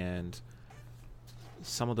 and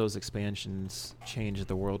some of those expansions change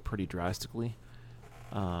the world pretty drastically.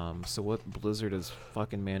 So what Blizzard has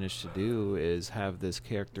fucking managed to do is have this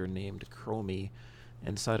character named Chromie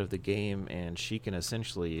inside of the game, and she can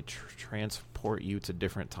essentially transport you to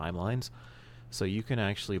different timelines. So you can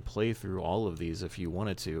actually play through all of these if you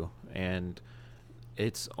wanted to, and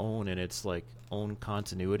its own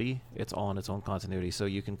continuity. It's all in its own continuity, so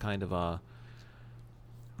you can kind of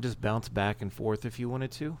just bounce back and forth if you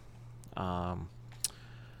wanted to.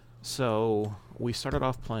 So we started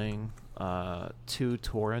off playing 2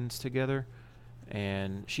 Taurens together,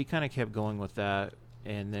 and she kind of kept going with that.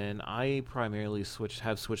 And then I primarily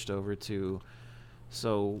switched over to.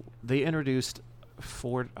 So they introduced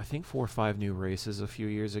 4 or 5 new races a few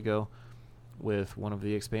years ago. with one of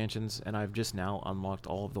the expansions, and I've just now unlocked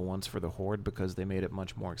all of the ones for the Horde because they made it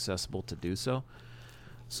much more accessible to do so.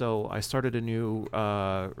 So I started a new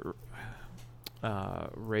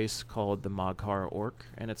race called the Mag'har Orc,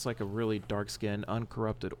 and it's like a really dark-skinned,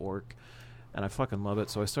 uncorrupted orc, and I fucking love it.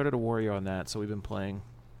 So I started a warrior on that, so we've been playing.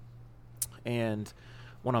 And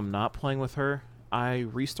when I'm not playing with her, I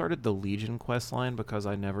restarted the Legion quest line because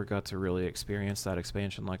I never got to really experience that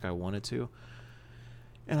expansion like I wanted to.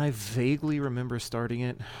 And I vaguely remember starting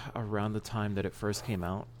it around the time that it first came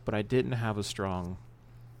out, but I didn't have a strong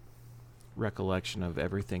recollection of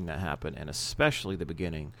everything that happened, and especially the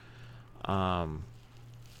beginning. I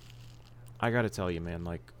gotta tell you, man,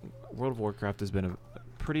 like, World of Warcraft has been a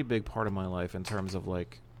pretty big part of my life in terms of,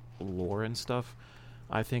 like, lore and stuff.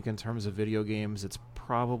 I think in terms of video games, it's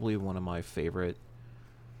probably one of my favorite,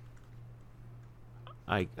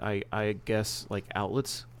 I guess, like,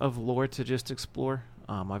 outlets of lore to just explore.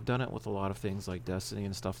 I've done it with a lot of things like Destiny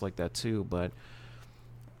and stuff like that too, but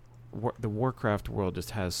the Warcraft world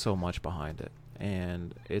just has so much behind it,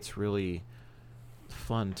 and it's really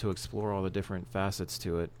fun to explore all the different facets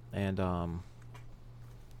to it. And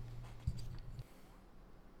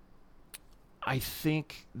I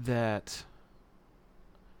think that,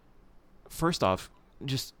 first off,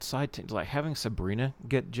 just like having Sabrina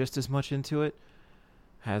get just as much into it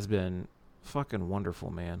has been fucking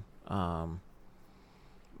wonderful, man.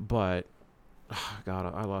 But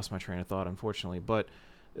God, I lost my train of thought, unfortunately. But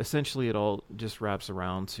essentially, it all just wraps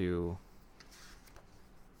around to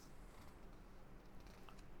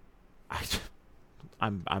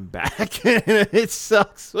I'm back, and it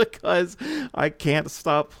sucks because I can't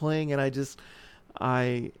stop playing, and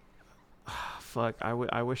fuck.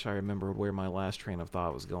 I wish I remembered where my last train of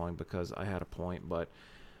thought was going because I had a point, but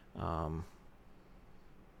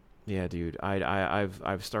yeah, dude,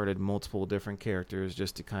 I've started multiple different characters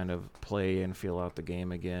just to kind of play and feel out the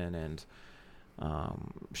game again, and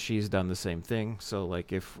she's done the same thing. So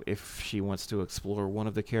like if she wants to explore one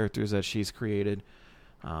of the characters that she's created,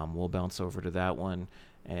 we'll bounce over to that one,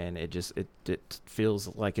 and it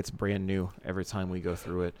feels like it's brand new every time we go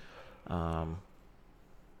through it.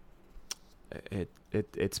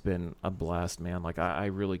 It's been a blast, man. Like I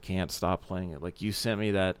really can't stop playing it. Like you sent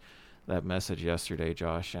me that message yesterday,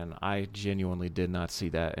 Josh, and I genuinely did not see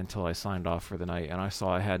that until I signed off for the night, and I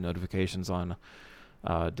saw I had notifications on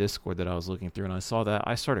Discord that I was looking through, and I saw that.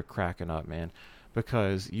 I started cracking up, man,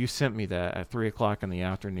 because you sent me that at 3 o'clock in the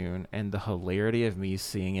afternoon, and the hilarity of me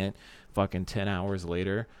seeing it fucking 10 hours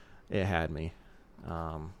later, it had me.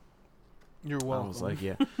 You're welcome. I was like,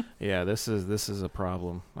 yeah, this is a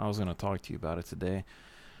problem. I was going to talk to you about it today.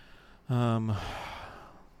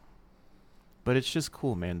 But it's just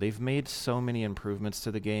cool, man. They've made so many improvements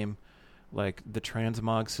to the game. Like, the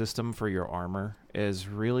transmog system for your armor is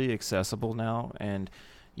really accessible now, and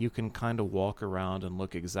you can kind of walk around and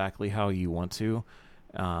look exactly how you want to,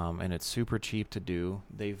 and it's super cheap to do.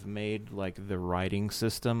 They've made, like, the riding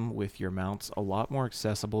system with your mounts a lot more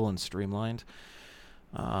accessible and streamlined.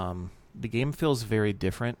 The game feels very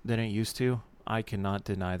different than it used to. I cannot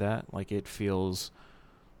deny that. Like, it feels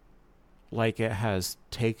like it has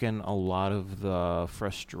taken a lot of the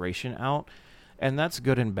frustration out, and that's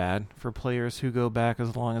good and bad for players who go back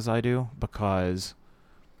as long as I do, because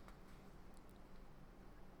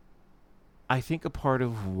I think a part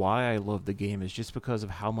of why I love the game is just because of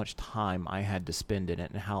how much time I had to spend in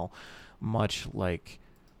it and how much, like,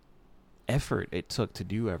 effort it took to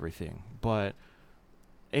do everything. But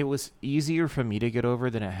it was easier for me to get over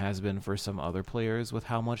than it has been for some other players with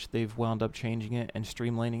how much they've wound up changing it and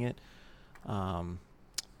streamlining it.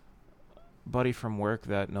 Buddy from work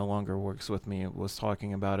that no longer works with me was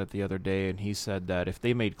talking about it the other day, and he said that if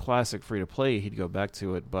they made Classic free to play, he'd go back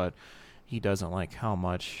to it, but he doesn't like how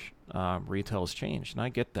much retail's changed, and I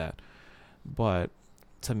get that. But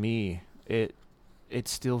to me, it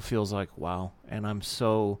still feels like wow, and I'm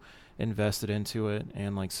so invested into it.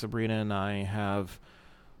 And like Sabrina and I have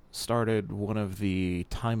started one of the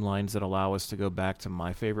timelines that allow us to go back to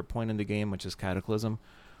my favorite point in the game, which is Cataclysm.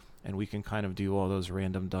 And we can kind of do all those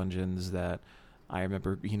random dungeons that I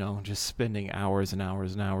remember, just spending hours and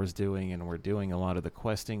hours and hours doing. And we're doing a lot of the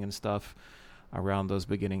questing and stuff around those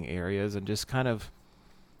beginning areas, and just kind of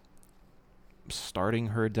starting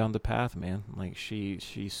her down the path, man. Like she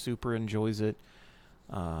super enjoys it.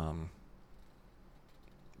 And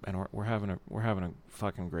we're having a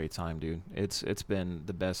fucking great time, dude. It's been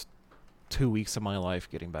the best 2 weeks of my life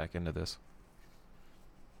getting back into this.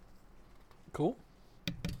 Cool.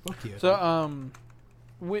 Fuck yeah. So,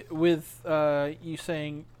 with you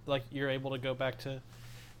saying like you're able to go back to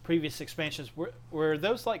previous expansions, were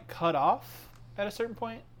those like cut off at a certain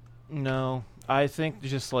point? No, I think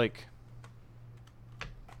just like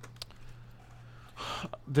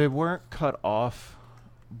they weren't cut off,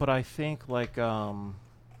 but I think like I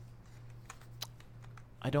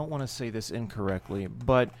don't want to say this incorrectly,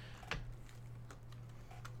 but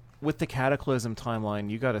with the Cataclysm timeline,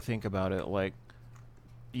 you got to think about it like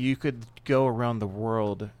you could go around the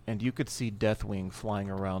world and you could see Deathwing flying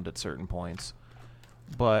around at certain points,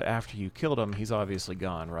 but after you killed him, he's obviously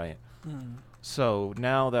gone, right? So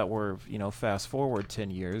now that we're, fast forward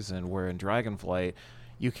 10 years and we're in Dragonflight,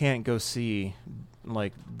 you can't go see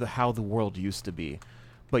like how the world used to be,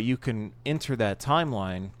 but you can enter that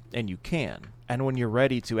timeline and you can. And when you're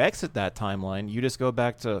ready to exit that timeline, you just go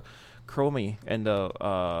back to Chromie and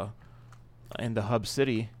the hub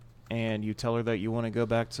city, and you tell her that you want to go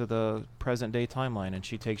back to the present day timeline, and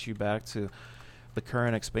she takes you back to the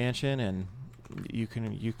current expansion, and you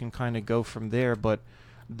can kind of go from there. But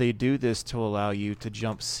they do this to allow you to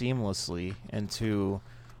jump seamlessly into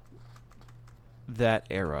that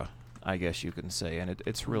era, I guess you can say, and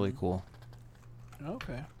it's really cool.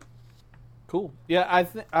 Okay. Cool. Yeah,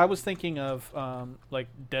 I was thinking of like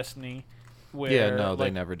Destiny, where Yeah, no,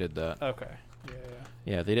 they never did that. Okay.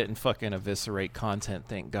 Yeah, they didn't fucking eviscerate content,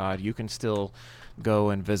 thank God. You can still go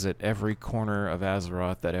and visit every corner of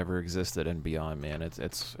Azeroth that ever existed and beyond, man.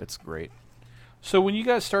 It's great. So when you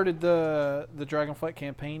guys started the Dragonflight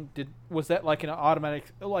campaign, was that like an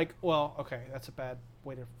automatic okay, that's a bad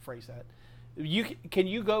way to phrase that. Can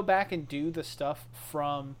you go back and do the stuff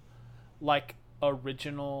from like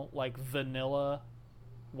original like vanilla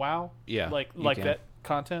WoW? Yeah. Like can. that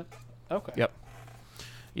content? Okay. Yep.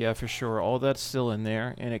 Yeah, for sure. All that's still in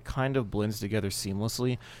there, and it kind of blends together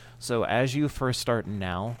seamlessly. So as you first start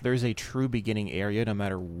now, there's a true beginning area no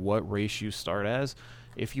matter what race you start as.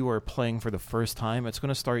 If you are playing for the first time, it's going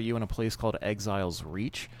to start you in a place called Exile's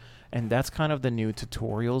Reach, and that's kind of the new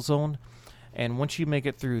tutorial zone. And once you make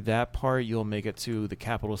it through that part, you'll make it to the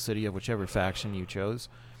capital city of whichever faction you chose.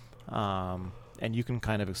 And you can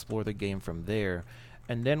kind of explore the game from there.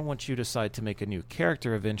 And then once you decide to make a new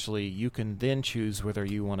character eventually, you can then choose whether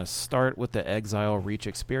you want to start with the Exile Reach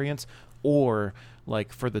experience, or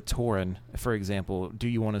like for the Tauren, for example, do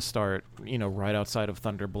you want to start, right outside of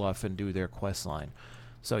Thunder Bluff and do their quest line?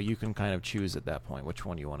 So you can kind of choose at that point which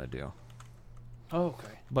one you want to do. Oh,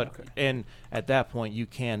 okay. But and at that point you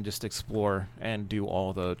can just explore and do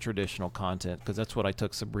all the traditional content, because that's what I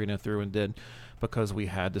took Sabrina through and did, because we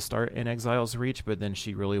had to start in Exile's Reach, but then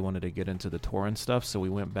she really wanted to get into the Tauren stuff, so we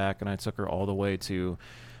went back and I took her all the way to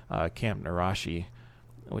Camp Narashi,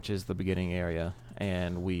 which is the beginning area,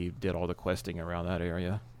 and we did all the questing around that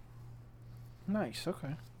area. Nice.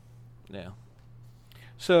 Okay. Yeah.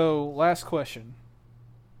 So last question.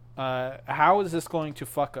 How is this going to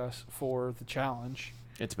fuck us for the challenge?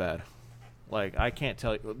 It's bad. Like, I can't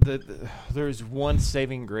tell you. There's one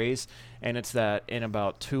saving grace, and it's that in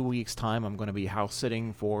about 2 weeks' time, I'm going to be house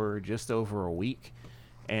sitting for just over a week,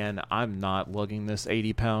 and I'm not lugging this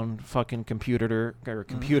 80-pound fucking computer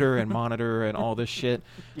and monitor and all this shit.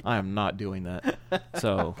 I am not doing that.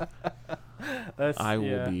 So I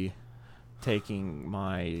will be taking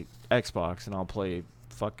my Xbox, and I'll play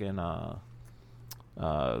fucking not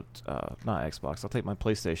Xbox. I'll take my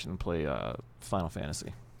PlayStation and play Final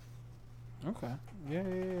Fantasy. Okay.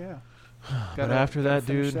 Yeah. But after that,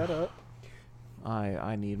 dude, that up.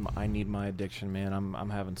 I need my addiction, man. I'm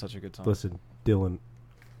having such a good time. Listen, Dylan,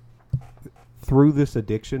 through this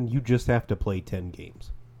addiction, you just have to play 10 games.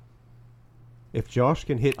 If Josh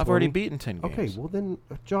can hit 20... I've already beaten 10 games. Okay, well then,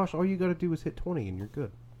 Josh, all you got to do is hit 20 and you're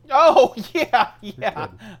good. Oh, yeah.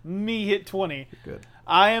 Me hit 20. You're good.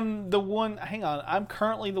 I am the one... Hang on. I'm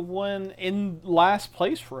currently the one in last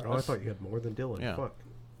place for us. Oh, I thought you had more than Dylan. Yeah. Fuck.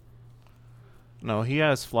 No, he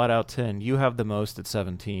has flat out 10. You have the most at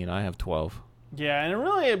 17. I have 12. Yeah, and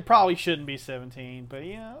really it probably shouldn't be 17, but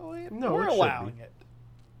we're allowing it.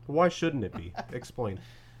 Why shouldn't it be? Explain.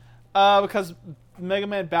 Because Mega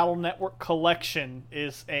Man Battle Network Collection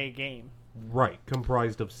is a game. Right,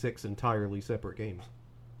 comprised of 6 entirely separate games.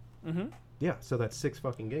 Mm-hmm. Yeah, so that's 6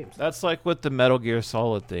 fucking games. That's like with the Metal Gear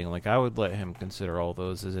Solid thing. Like, I would let him consider all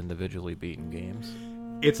those as individually beaten games.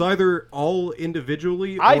 It's either all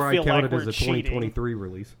individually or I feel count like it as we're a cheating. 2023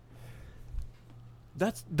 release.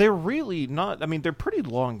 They're really not. I mean, they're pretty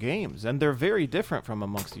long games, and they're very different from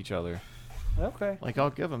amongst each other. Okay. Like,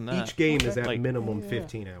 I'll give them that. Each game is at Like- minimum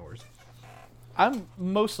 15 hours. I'm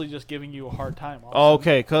mostly just giving you a hard time. Austin.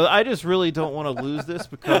 Okay, because I just really don't want to lose this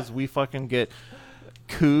because we fucking get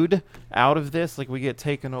cooed out of this. Like, we get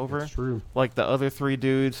taken over. That's true. Like the other 3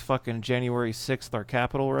 dudes, fucking January 6th, our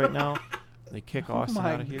capital right now. They kick Austin Oh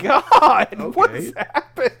my out of here. God! Okay. What's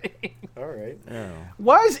happening? All right. Oh,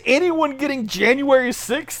 Why is anyone getting January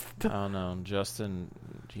 6th? I don't know. Justin,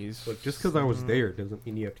 he's Look, just because I was there doesn't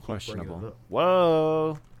mean you have to keep bringing it questionable. up.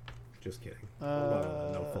 Whoa. Just kidding. I'm not on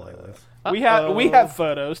a no-fly list. We have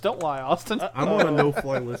photos. Don't lie, Austin. I'm on a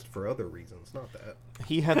no-fly list for other reasons, not that.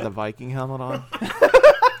 He had the Viking helmet on.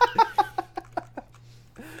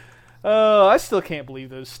 Oh, I still can't believe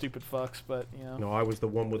those stupid fucks, but you know. No, I was the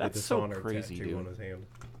one with That's the so Dishonored crazy, tattoo dude. on his hand.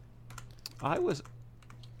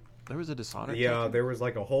 There was a Dishonored. Yeah, tattoo? there was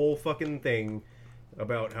like a whole fucking thing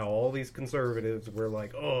about how all these conservatives were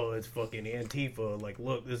like, oh, it's fucking Antifa. Like,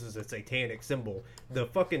 look, this is a satanic symbol. The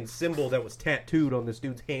fucking symbol that was tattooed on this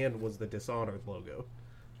dude's hand was the Dishonored logo.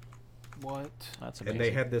 What? That's And amazing.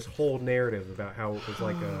 they had this whole narrative about how it was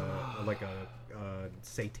like a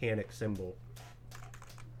satanic symbol.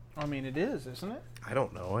 I mean, it is, isn't it? I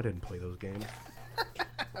don't know. I didn't play those games.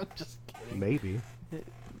 I'm just kidding. Maybe.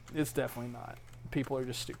 It's definitely not. People are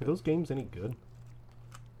just Are stupid. those games any good?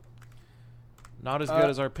 Not as good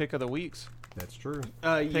as our pick of the weeks. That's true.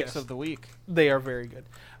 Picks Yes, of the week. they are very good.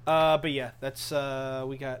 But yeah, that's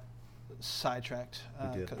we got sidetracked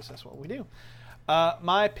We did. because that's what we do.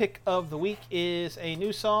 My pick of the week is a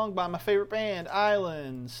new song by my favorite band,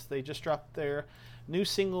 Islands. They just dropped their new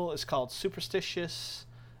single. It's called Superstitious.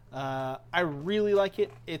 I really like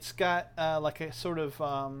it. It's got like a sort of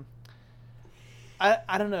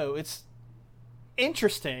I don't know. It's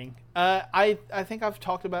interesting. I think I've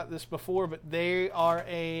talked about this before, but they are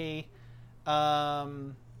a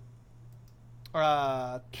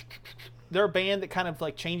they're a band that kind of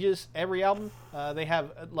like changes every album. They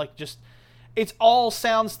have like just it's all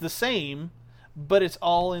sounds the same, but it's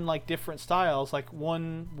all in like different styles. Like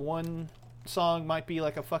one song might be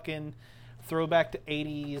like a fucking throwback to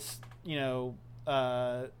 80s, you know,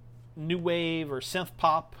 new wave or synth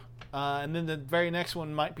pop, and then the very next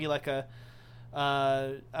one might be like a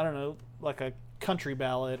I don't know, like a country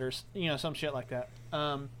ballad or you know some shit like that.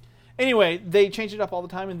 Anyway, they change it up all the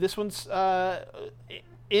time, and this one's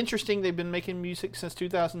interesting. They've been making music since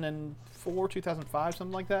 2004, 2005,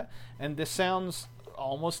 something like that, and this sounds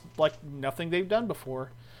almost like nothing they've done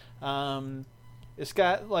before. It's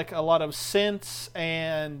got like a lot of synths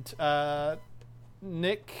and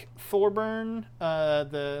Nick Thorburn,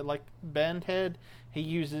 the like band head. He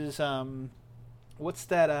uses what's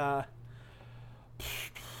that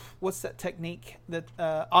technique that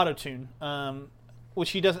autotune,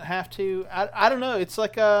 which he doesn't have to. I don't know. It's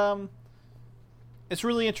like it's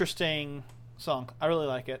really interesting song. I really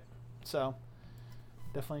like it. So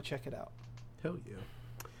definitely check it out. Hell yeah.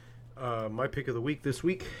 My pick of the week this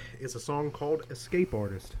week is a song called Escape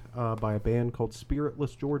Artist by a band called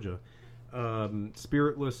Spiritless Georgia.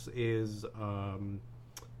 Spiritless is one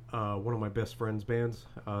of my best friend's bands.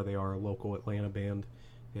 They are a local Atlanta band.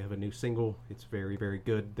 They have a new single. It's very, very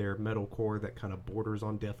good. They're metalcore that kind of borders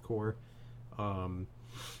on deathcore.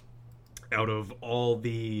 Out of all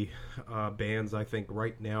the bands, I think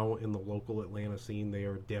right now in the local Atlanta scene, they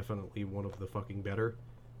are definitely one of the fucking better.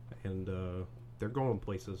 And they're going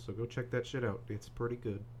places, so go check that shit out. It's pretty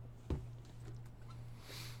good.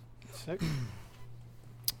 Sick.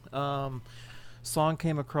 Song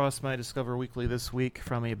came across my Discover Weekly this week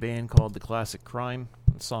from a band called The Classic Crime.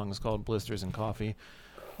 The song is called Blisters and Coffee.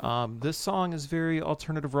 This song is very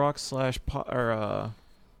alternative rock / pop, or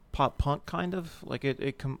pop punk kind of. Like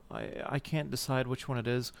I can't decide which one it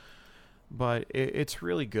is, but it's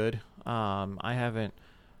really good. I haven't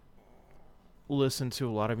listened to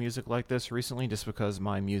a lot of music like this recently just because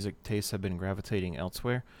my music tastes have been gravitating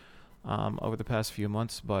elsewhere over the past few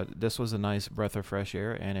months, but this was a nice breath of fresh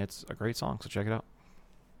air, and it's a great song, so check it out.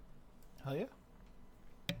 Hell yeah.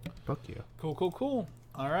 Fuck yeah. Cool.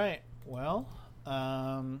 All right. Well,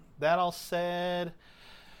 that all said,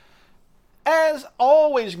 as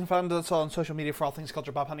always, you can find us on social media for all things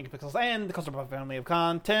Culture Pop, Hunting Pixels, and the Culture Pop family of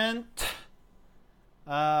content.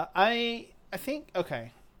 I think,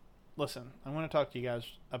 okay, listen, I'm going to talk to you guys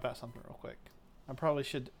about something real quick. I probably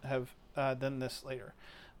should have done this later.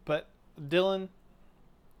 But, Dylan,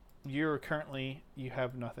 you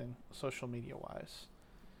have nothing social media-wise.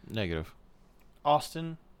 Negative.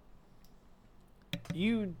 Austin,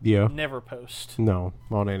 you Yeah. never post No,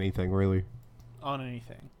 on anything, really. on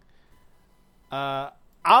anything.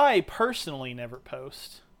 I personally never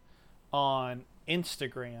post on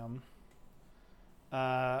Instagram.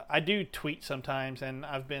 I do tweet sometimes, and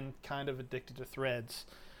I've been kind of addicted to Threads.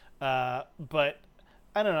 But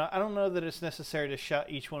I don't know. I don't know that it's necessary to shout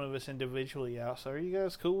each one of us individually out. So are you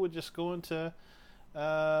guys cool with just going to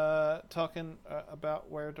talking about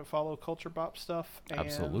where to follow Culture Bop stuff? And,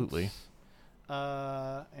 Absolutely.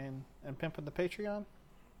 And pimping the Patreon?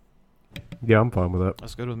 Yeah, I'm fine with that.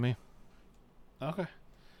 That's good with me. Okay.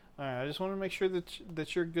 All right. I just want to make sure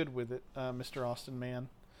that you're good with it, Mr. Austin Man.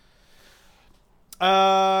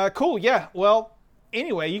 Cool. Yeah. Well,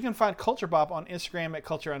 anyway, you can find Culture Bop on Instagram at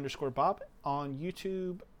culture_bop, on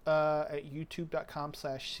YouTube at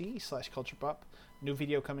youtube.com/c/culturebop. New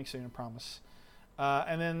video coming soon, I promise.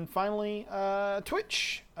 And then finally,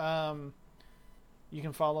 Twitch. You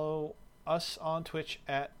can follow us on Twitch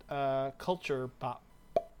at Culture Bop.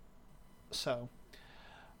 So,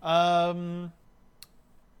 and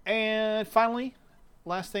finally,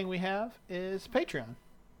 last thing we have is Patreon.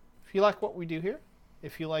 If you like what we do here,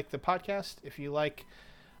 if you like the podcast, if you like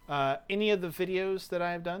any of the videos that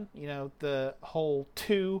I have done, you know, the whole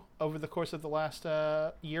 2 over the course of the last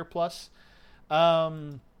year plus,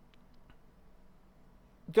 go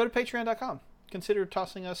to patreon.com. Consider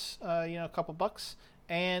tossing us, a couple bucks,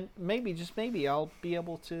 and maybe, just maybe, I'll be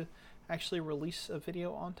able to actually release a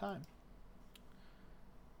video on time.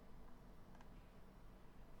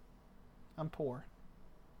 I'm poor.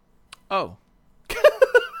 Oh.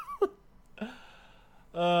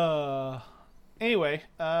 Anyway,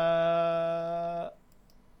 yeah,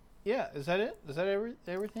 is that it? Is that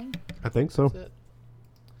everything? I think so. That's it.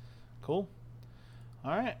 Cool.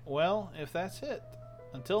 All right. Well, if that's it,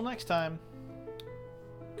 until next time,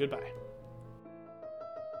 goodbye.